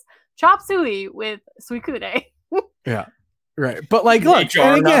replace Chop Suey with Suicune. Yeah, right. But like, look,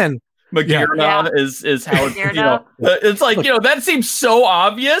 and again, Magirna is how it's, you know, it's like, you know, that seems so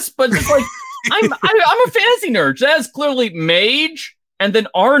obvious, but it's like, I'm a fantasy nerd. That is clearly mage and then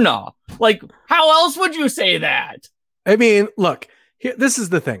Arna. Like, how else would you say that? I mean, look, this is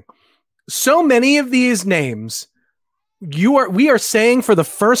the thing. So many of these names we are saying for the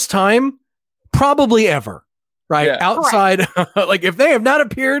first time, probably ever. Right. Yeah. Outside, like if they have not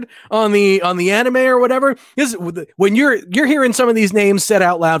appeared on the anime or whatever, when you're hearing some of these names said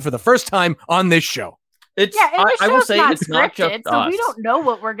out loud for the first time on this show. I will say it's not just so we don't know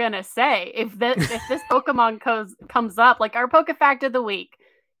what we're gonna say if this Pokemon comes up, like our Poke Fact of the week.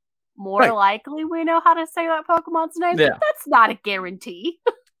 More likely, we know how to say that Pokemon's name, but that's not a guarantee.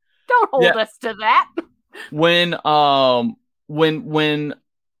 Don't hold us to that. When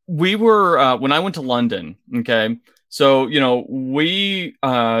we were when I went to London, okay. So, you know, we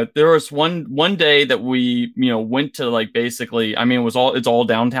there was one day that we, you know, went to like basically, I mean, it's all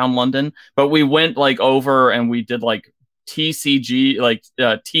downtown London, but we went like over and we did like TCG, like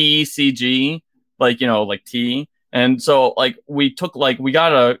TCG, like, you know, like T. And so like we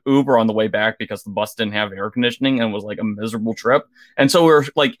got a Uber on the way back because the bus didn't have air conditioning and it was like a miserable trip. And so we were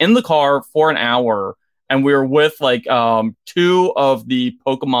like in the car for an hour and we were with like two of the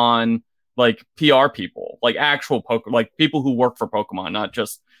Pokemon like PR people, like actual like people who work for Pokemon, not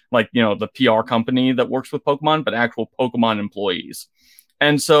just like, you know, the PR company that works with Pokemon, but actual Pokemon employees.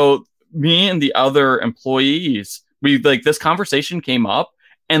 And so me and the other employees, we like this conversation came up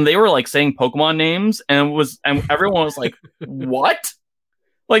and they were like saying Pokemon names and everyone was like, what?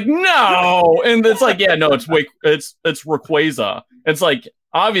 Like, no. And it's like, yeah, no, it's Rayquaza. It's like,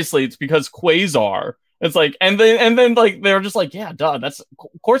 obviously it's because Quasar. It's like, and then like they're just like, yeah, duh, of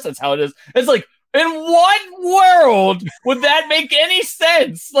course that's how it is. It's like, in what world would that make any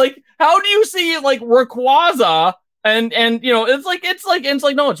sense? Like, how do you see like Rayquaza and it's like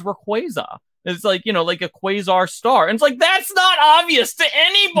no, it's Rayquaza. It's like, like a quasar star. And it's like, that's not obvious to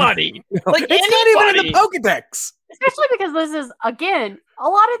anybody. No, like it's not even in the Pokedex. Especially because this is, again, a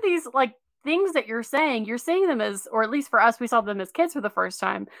lot of these like things that you're seeing them as, or at least for us, we saw them as kids for the first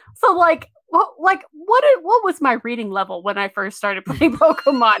time. So like what was my reading level when I first started playing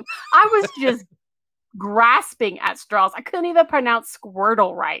Pokemon? I was just grasping at straws. I couldn't even pronounce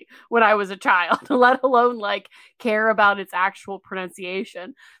Squirtle right when I was a child, let alone like care about its actual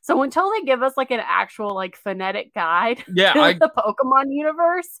pronunciation. So until they give us like an actual like phonetic guide to the Pokemon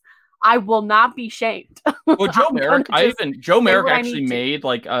universe, I will not be shamed. Well, Joe Merrick actually made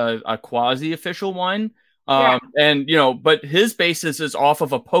like a quasi official one. And but his basis is off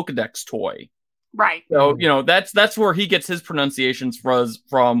of a Pokedex toy. Right. So, that's where he gets his pronunciations was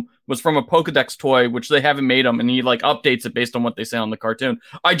from a Pokedex toy, which they haven't made them, and he like updates it based on what they say on the cartoon.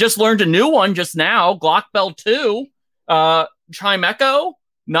 I just learned a new one just now, Glockbell 2, Chimecho,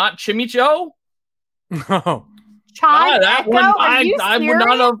 not Chimicho. Oh. That one I would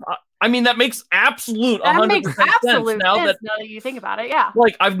not have. I mean, that makes absolute 100% sense now that you think about it. Yeah.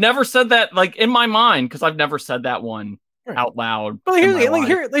 Like, I've never said that like in my mind because I've never said that one out loud. But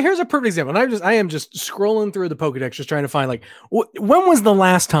here's a perfect example. And I am just scrolling through the Pokedex, just trying to find like when was the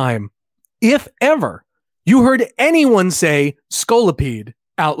last time, if ever, you heard anyone say Scolipede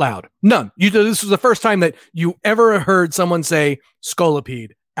out loud? None. This was the first time that you ever heard someone say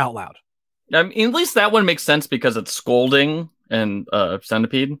Scolipede out loud. I mean, at least that one makes sense because it's scolding and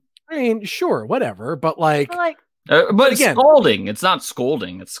centipede. I mean, sure, whatever, but but it's again, scalding. It's not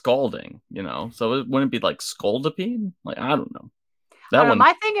scolding. It's scalding. So it wouldn't be like Scoldipede. Like, I don't know.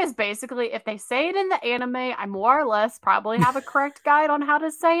 My thing is basically if they say it in the anime, I more or less probably have a correct guide on how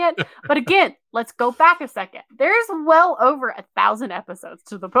to say it. But again, let's go back a second. There's well over 1,000 episodes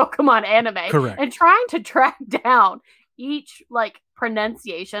to the Pokemon anime. Correct. And trying to track down each like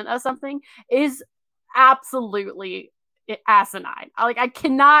pronunciation of something is absolutely asinine. I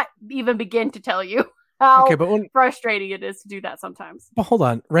cannot even begin to tell you how frustrating it is to do that sometimes. But hold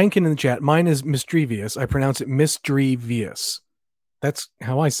on, Rankin in the chat. Mine is Misdrevious. I pronounce it Misdrevious. That's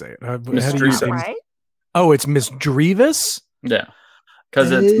how I say it. How do you say it? Right? Oh, it's Misdrevious? Yeah,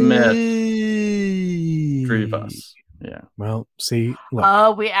 because it's Misdrevious. Yeah. Well, see. Look.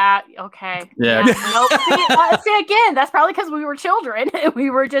 Oh, okay. Yeah. Nope. See, again, that's probably because we were children and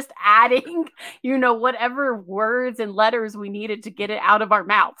we were just adding, whatever words and letters we needed to get it out of our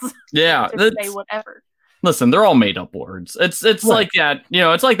mouths. Yeah. To say whatever. Listen, they're all made up words. It's right. Like that.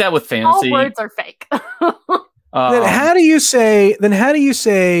 It's like that with fantasy. All words are fake. Then how do you say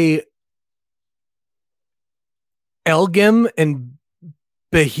Elgim and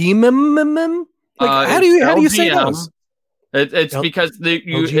Behemim? Like, how do you say those? It's because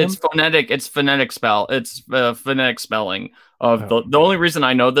it's phonetic. It's phonetic spell. It's phonetic spelling of the only reason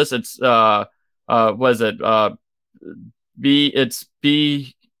I know this. It's was it it's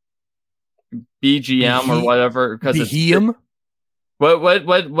BGM or whatever because it's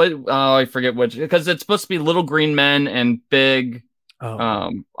what I forget which because it's supposed to be little green men and big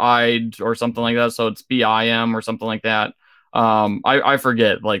eyed or something like that. So it's BIM or something like that. I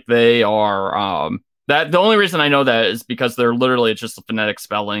forget. Like they are that the only reason I know that is because they're literally it's just the phonetic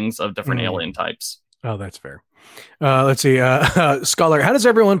spellings of different alien types. Oh, that's fair. Let's see. Scholar, how does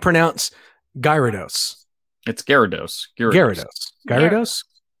everyone pronounce Gyarados? It's Gyarados. Gyarados?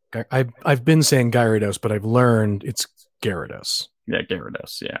 I've been saying Gyarados, but I've learned it's Gyarados. Yeah,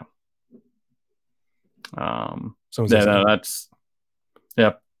 Gyarados. Yeah.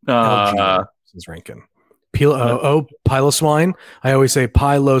 That's Rankin. Piloswine. I always say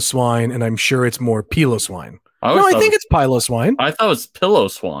Piloswine, and I'm sure it's more Piloswine. I think it's Piloswine. I thought it was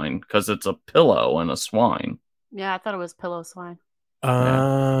Pillow-swine because it's a pillow and a swine. Yeah, I thought it was Pillow-swine.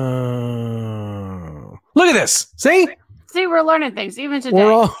 Look at this. See, we're learning things even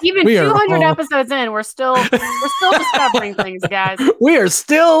today. Even 200 episodes in, we're still discovering things, guys. We are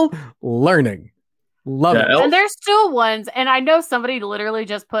still learning. Love it. And there's still ones, and I know somebody literally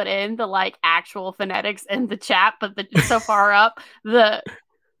just put in the like actual phonetics in the chat, but it's so far up.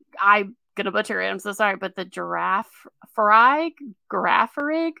 I'm gonna butcher it. I'm so sorry, but the giraffe. I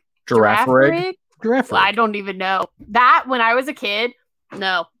don't even know that when I was a kid.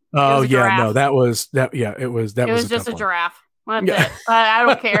 No. Oh yeah, no, that was that. Yeah, it was that. It was just a giraffe. That's it. I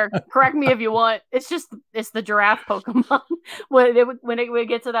don't care. Correct me if you want. It's the giraffe Pokemon when it would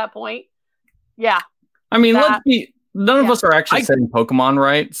get to that point. Yeah. I mean, none of us are actually saying Pokemon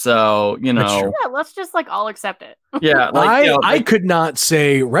right, so Yeah, let's just all accept it. Yeah, I could not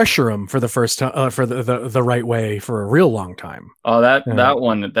say Reshiram for the first time for the right way for a real long time. Oh, that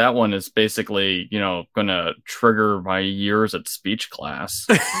one is basically gonna trigger my years at speech class.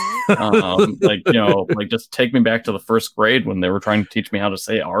 Just take me back to the first grade when they were trying to teach me how to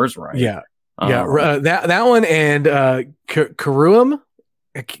say ours right. Yeah, that one and Kyruem.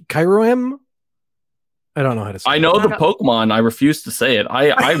 I don't know how to say I know the Pokemon. I refuse to say it.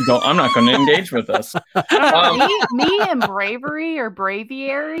 I'm not going to engage with this. Me and Bravery or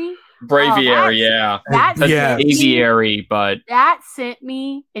Braviary. Braviary, That's aviary, but that sent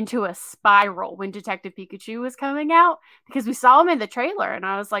me into a spiral when Detective Pikachu was coming out because we saw him in the trailer and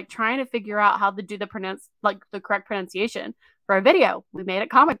I was trying to figure out how to do the correct pronunciation for a video. We made a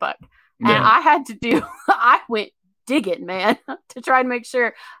comic book and I went digging, man, to try and make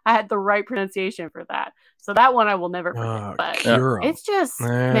sure I had the right pronunciation for that. So that one I will never forget. But it's just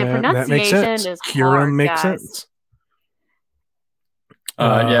pronunciation is hard, makes sense.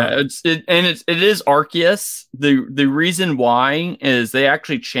 It is Arceus. The reason why is they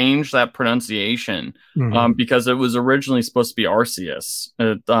actually changed that pronunciation because it was originally supposed to be Arceus.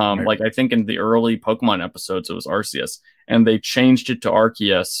 I think in the early Pokemon episodes it was Arceus, and they changed it to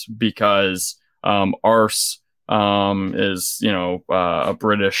Arceus because Arce is a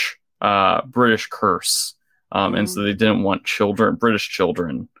British curse, and so they didn't want British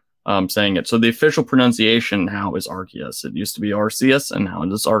children saying it. So the official pronunciation now is Arceus. It used to be Arceus, and now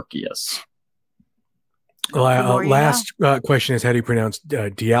it is Arceus. Last question is, how do you pronounce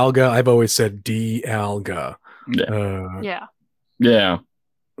Dialga? I've always said Dialga. Yeah.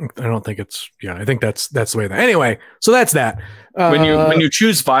 I don't think it's. Yeah, I think that's the way that. Anyway, so that's that. When you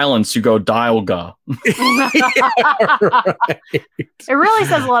choose violence, you go Dialga. Right. It really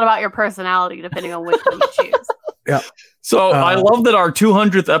says a lot about your personality, depending on which one you choose. Yeah. So I love that our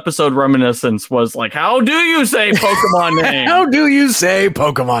 200th episode reminiscence was how do you say Pokemon names? How do you say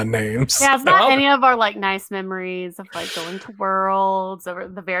Pokemon names? Yeah, it's not any of our nice memories of going to worlds or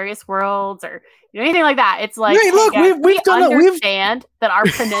the various worlds or anything like that. It's hey, look, we've done it. Understand that our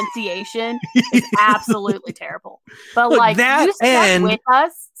pronunciation is absolutely terrible, but look, you stuck with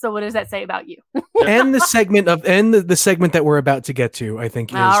us. So what does that say about you? And the segment that we're about to get to, I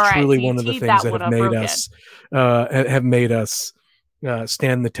think, is truly one of the things that have made us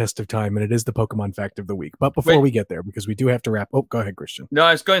stand the test of time, and it is the Pokemon fact of the week. But before we get there, because we do have to wrap. Oh, go ahead, Christian. No,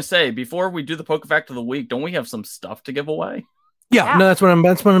 I was going to say, before we do the Poke fact of the week, don't we have some stuff to give away? Yeah. No, that's what I'm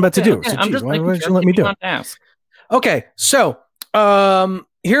about to do. So, why don't you let me do it? Ask. Okay, so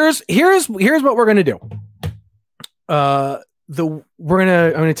here's what we're gonna do. I'm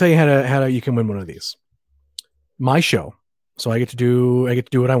gonna tell you how you can win one of these. My show, so I get to do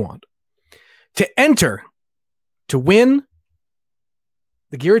what I want. To enter, to win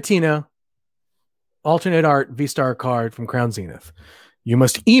the Giratina alternate art V-Star card from Crown Zenith, you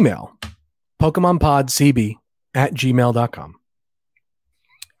must email PokemonPodCB@gmail.com.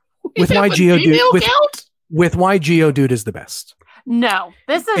 With why Geodude is the best. No,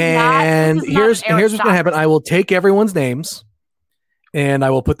 this is here's what's gonna happen. I will take everyone's names and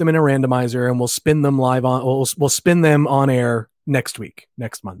I will put them in a randomizer and we'll spin them live on we'll spin them on air next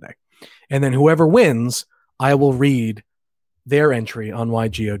Monday. And then whoever wins, I will read their entry on why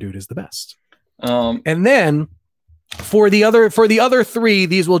Geodude is the best. And then for the other three,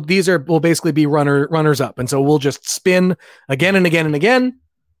 these will basically be runners up. And so we'll just spin again and again and again.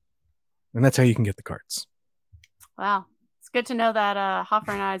 And that's how you can get the cards. Wow. It's good to know that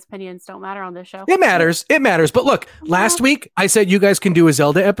Hoffer and I's opinions don't matter on this show. It matters. But look, last week I said you guys can do a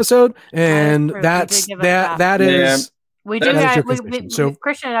Zelda episode, and that is we do have so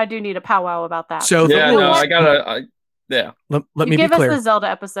Christian and I do need a powwow about that. So I gotta let me give be clear. us the Zelda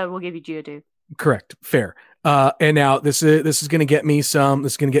episode, we'll give you Geodude. Correct. Fair. And now this is going to get me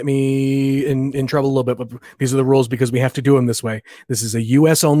in trouble a little bit, but these are the rules because we have to do them this way. This is a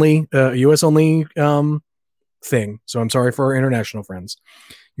US only thing. So I'm sorry for our international friends.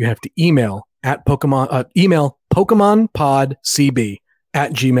 You have to email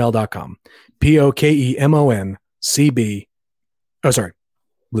PokemonPodCB@gmail.com. PokemonCB. Oh, sorry.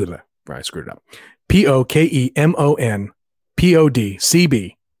 I screwed it up.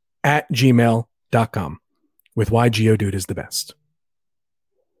 PokemonPodCB@gmail.com with why Geodude is the best.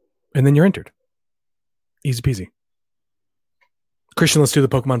 And then you're entered. Easy peasy. Christian, let's do the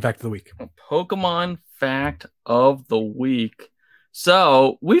Pokemon fact of the week. Pokemon fact of the week.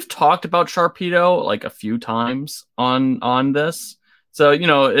 So we've talked about Sharpedo a few times on this. So,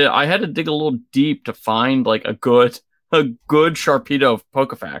 I had to dig a little deep to find a good a good Sharpedo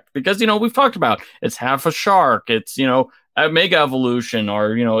Pokefact because, we've talked about it's half a shark. It's, a Mega Evolution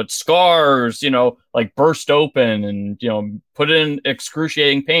or, its scars, like burst open and, put in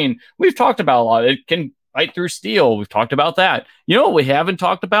excruciating pain. We've talked about a lot. It can fight through steel. We've talked about that. What we haven't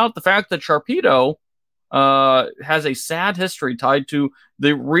talked about? The fact that Sharpedo has a sad history tied to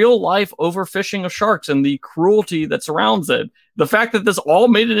the real life overfishing of sharks and the cruelty that surrounds it. The fact that this all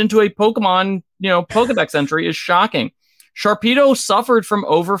made it into a Pokemon, Pokedex entry is shocking. Sharpedo suffered from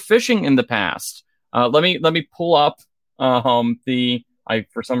overfishing in the past. Let me pull up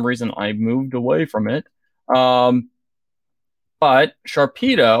for some reason I moved away from it. But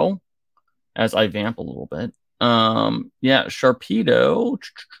Sharpedo, as I vamp a little bit, Sharpedo.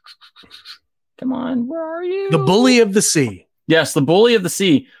 Come on, where are you? The bully of the sea. Yes, the bully of the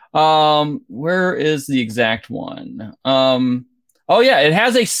sea. Where is the exact one? It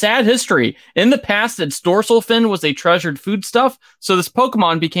has a sad history. In the past, its dorsal fin was a treasured foodstuff, so this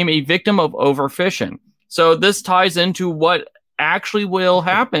Pokemon became a victim of overfishing. So this ties into what actually will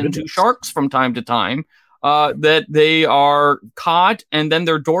happen to sharks from time to time, that they are caught and then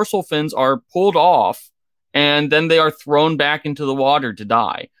their dorsal fins are pulled off and then they are thrown back into the water to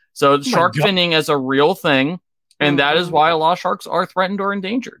die. So shark finning is a real thing, and that is why a lot of sharks are threatened or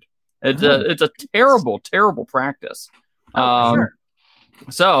endangered. It's a terrible, terrible practice. Sure.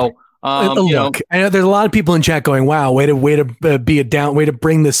 So, look, I know there's a lot of people in chat going, "Wow, way to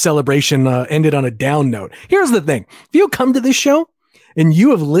bring this celebration ended on a down note." Here's the thing: if you come to this show and you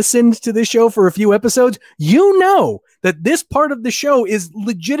have listened to this show for a few episodes, you know that this part of the show is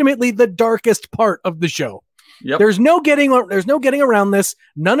legitimately the darkest part of the show. Yep. There's no getting around this.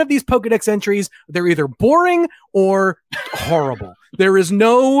 None of these Pokedex entries, they're either boring or horrible. There's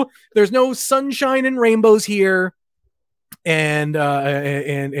no sunshine and rainbows here, and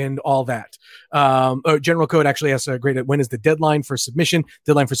all that. General Code actually has a great. When is the deadline for submission?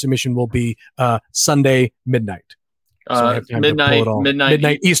 Deadline for submission will be Sunday midnight. So I have time to pull it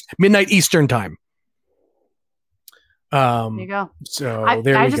midnight Eastern time. There you go. So I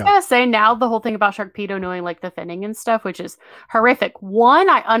just gotta say now the whole thing about Sharpedo knowing like the finning and stuff, which is horrific. One,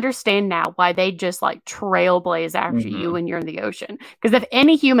 I understand now why they just like trailblaze after you when you're in the ocean. Because if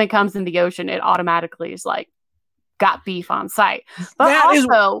any human comes in the ocean, it automatically is like got beef on sight. But that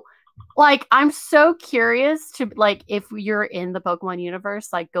also, like, I'm so curious to like if you're in the Pokemon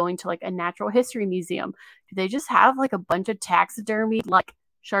universe, like going to like a natural history museum, do they just have like a bunch of taxidermy like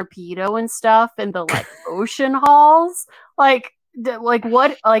Sharpedo and stuff in the like ocean halls? Like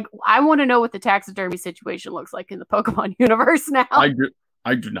what? Like I want to know what the taxidermy situation looks like in the Pokemon universe now.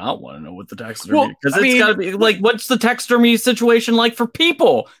 I do not want to know what the taxidermy because it's got to be like, what's the taxidermy situation like for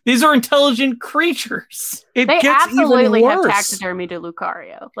people? These are intelligent creatures. They absolutely have taxidermy to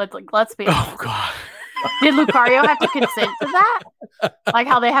Lucario. Let's be honest. Oh god. Did Lucario have to consent to that? Like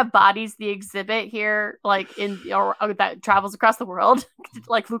how they have bodies, the exhibit here, like or that travels across the world.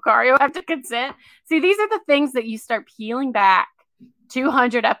 Like Lucario have to consent. See, these are the things that you start peeling back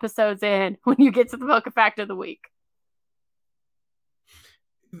 200 episodes in when you get to the Pokefact of the week.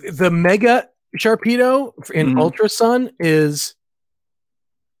 The Mega Sharpedo in Ultra Sun is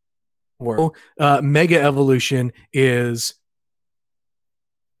Mega Evolution is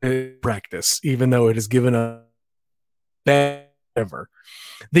practice, even though it is given a bad ever.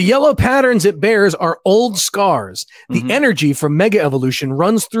 The yellow patterns it bears are old scars. The energy from Mega Evolution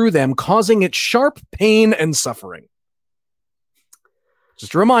runs through them, causing it sharp pain and suffering.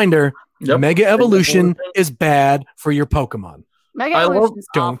 Just a reminder, Mega Evolution is bad for your Pokemon. Mega Evolution is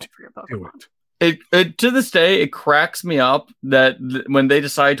don't for your Pokemon. do it. It to this day, it cracks me up that when they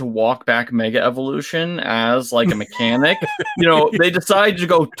decide to walk back Mega Evolution as like a mechanic, they decide to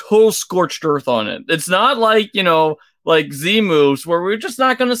go total scorched earth on it. It's not like, like Z moves where we're just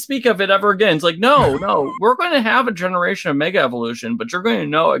not going to speak of it ever again. It's like, no, we're going to have a generation of Mega Evolution, but you're going to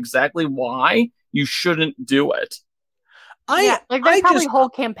know exactly why you shouldn't do it. There's probably whole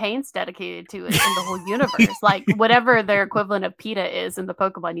campaigns dedicated to it in the whole universe, like whatever their equivalent of PETA is in the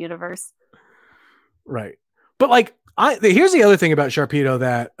Pokemon universe. Right. But like here's the other thing about Sharpedo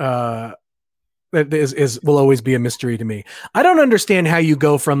that will always be a mystery to me. I don't understand how you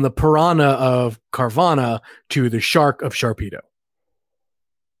go from the piranha of Carvana to the shark of Sharpedo.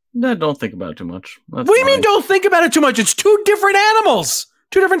 No, don't think about it too much. What do you mean don't think about it too much? It's two different animals.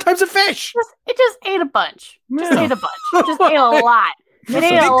 Two different types of fish. It just ate a bunch. Just ate a lot.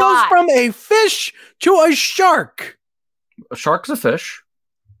 It goes from a fish to a shark. A shark's a fish.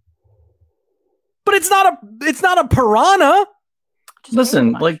 But it's not a piranha.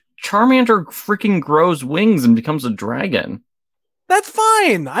 Listen, like Charmander freaking grows wings and becomes a dragon. That's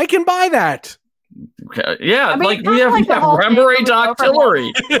fine. I can buy that. Yeah, I mean, like we have the whole thing Rembrandt's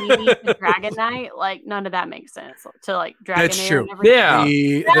artillery. Dragon Knight, like none of that makes sense to like Dragon That's true. Yeah,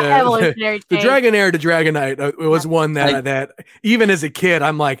 the evolutionary Dragonair to Dragonite was one that even as a kid,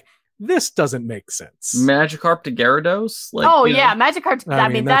 I'm like, this doesn't make sense. Magikarp to Gyarados. Like, Magikarp.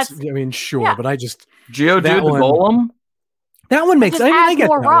 I mean, sure, but I just Geodude to Golem. That one makes sense. I get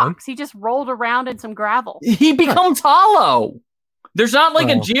more rocks. He just rolled around in some gravel. He becomes hollow. There's not like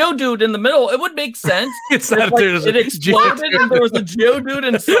a Geodude in the middle. It would make sense. It's not like it exploded and there was a Geodude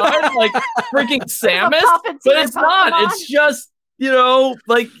inside, like freaking Samus. But it's not. Pokemon. It's just,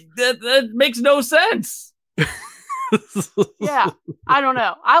 like that makes no sense. Yeah, I don't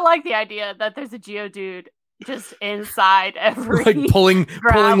know. I like the idea that there's a Geodude just inside every like pulling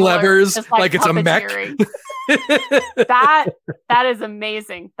levers like it's a mech. that is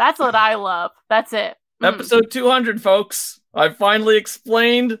amazing. That's what I love. That's it. Episode 200, folks. I finally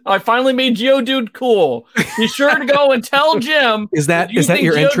made Geodude cool. Be sure to go and tell Jim. Is that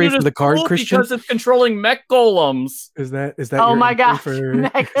your entry for the card, Christian? Because it's controlling mech golems. Is that? Oh my gosh!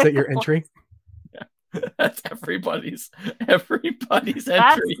 Is that your entry? That's everybody's entry.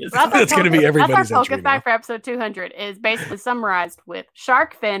 That's going to be everybody's that's our entry. Poke Fact for episode 200 is basically summarized with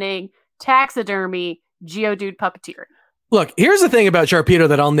shark finning, taxidermy, Geodude puppeteering. Look, here's the thing about Sharpedo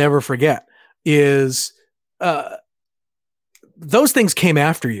that I'll never forget is those things came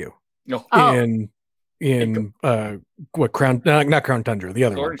after you in what Crown, not Crown Tundra, the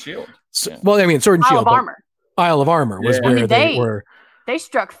other Sword one. And Shield. Well, I mean, Sword and Shield. Isle of Armor was where they were. They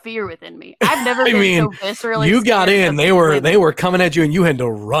struck fear within me. I've never been so viscerally. You got in. They were coming at you, and you had to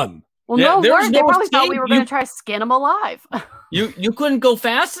run. Well, no, they probably thought we were going to try to skin them alive. You couldn't go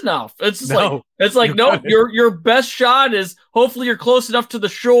fast enough. It's nope. Your best shot is hopefully you're close enough to the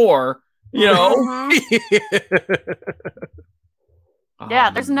shore. Yeah,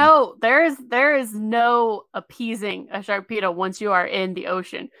 there is no appeasing a Sharpedo once you are in the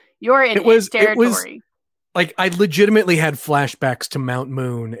ocean. You're in its territory. Like I legitimately had flashbacks to Mount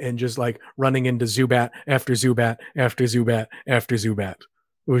Moon and just like running into Zubat after Zubat after Zubat after Zubat.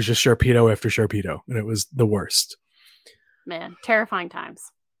 It was just Sharpedo after Sharpedo, and it was the worst. Man, terrifying times.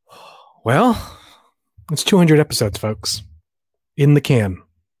 Well, it's 200 episodes, folks. In the can.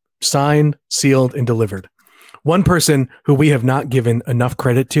 Signed, sealed, and delivered. One person who we have not given enough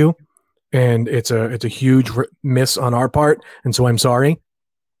credit to, and it's a huge miss on our part, and so I'm sorry.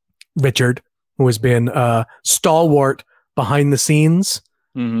 Richard, who has been stalwart behind the scenes.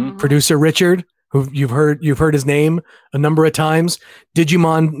 Mm-hmm. Producer Richard, who you've heard his name a number of times.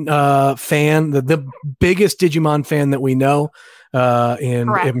 Digimon fan, the biggest Digimon fan that we know. And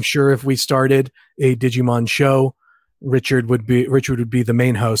correct. I'm sure if we started a Digimon show, Richard would be the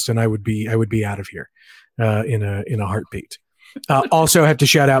main host, and I would be out of here in a heartbeat. Also, I have to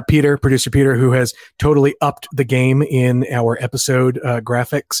shout out producer Peter, who has totally upped the game in our episode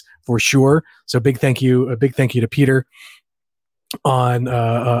graphics for sure. So a big thank you to Peter on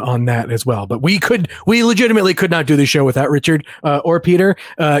that as well. But we legitimately could not do the show without Richard or Peter.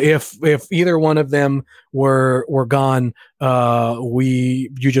 If either one of them were gone, you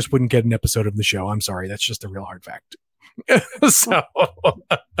just wouldn't get an episode of the show. I'm sorry, that's just a real hard fact. So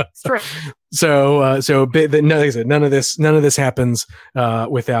none of this happens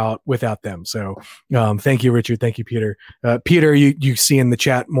without them. So thank you, Richard. Thank you, Peter. Peter, you see in the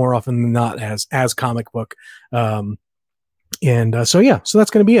chat more often than not as comic book. So that's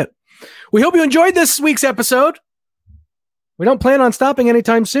going to be it. We hope you enjoyed this week's episode. We don't plan on stopping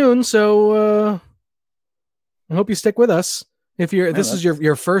anytime soon, so I hope you stick with us. This is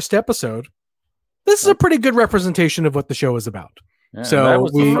your first episode. This is a pretty good representation of what the show is about. Yeah, so that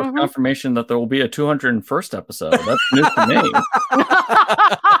was the first confirmation that there will be a 201st episode. That's news to me.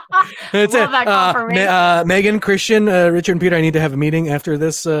 That's it. Megan, Christian, Richard, and Peter, I need to have a meeting after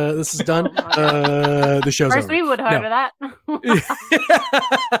this is done. The show's first over. We would heard of that.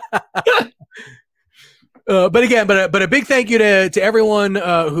 But a big thank you to everyone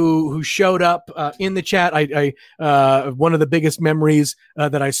who showed up in the chat. I one of the biggest memories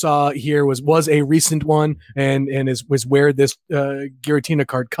that I saw here was a recent one, and was where this Giratina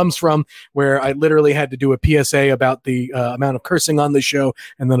card comes from, where I literally had to do a PSA about the amount of cursing on the show,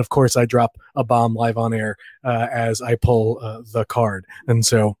 and then of course I drop a bomb live on air as I pull the card, and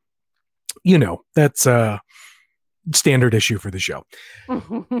so that's standard issue for the show.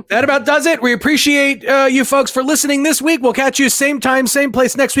 That about does it. We appreciate you folks for listening this week. We'll catch you same time, same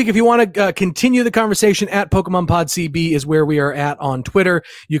place next week. If you want to continue the conversation, at Pokemon Pod CB is where we are at on Twitter.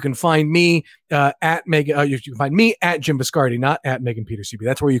 You can find me at Megan. You can find me at Jim Biscardi, not at Megan Peters CB.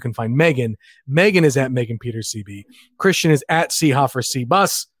 That's where you can find Megan. Megan is at Megan Peters CB. Christian is at Seahoffer C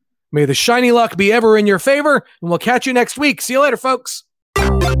Bus. May the shiny luck be ever in your favor, and we'll catch you next week. See you later, folks.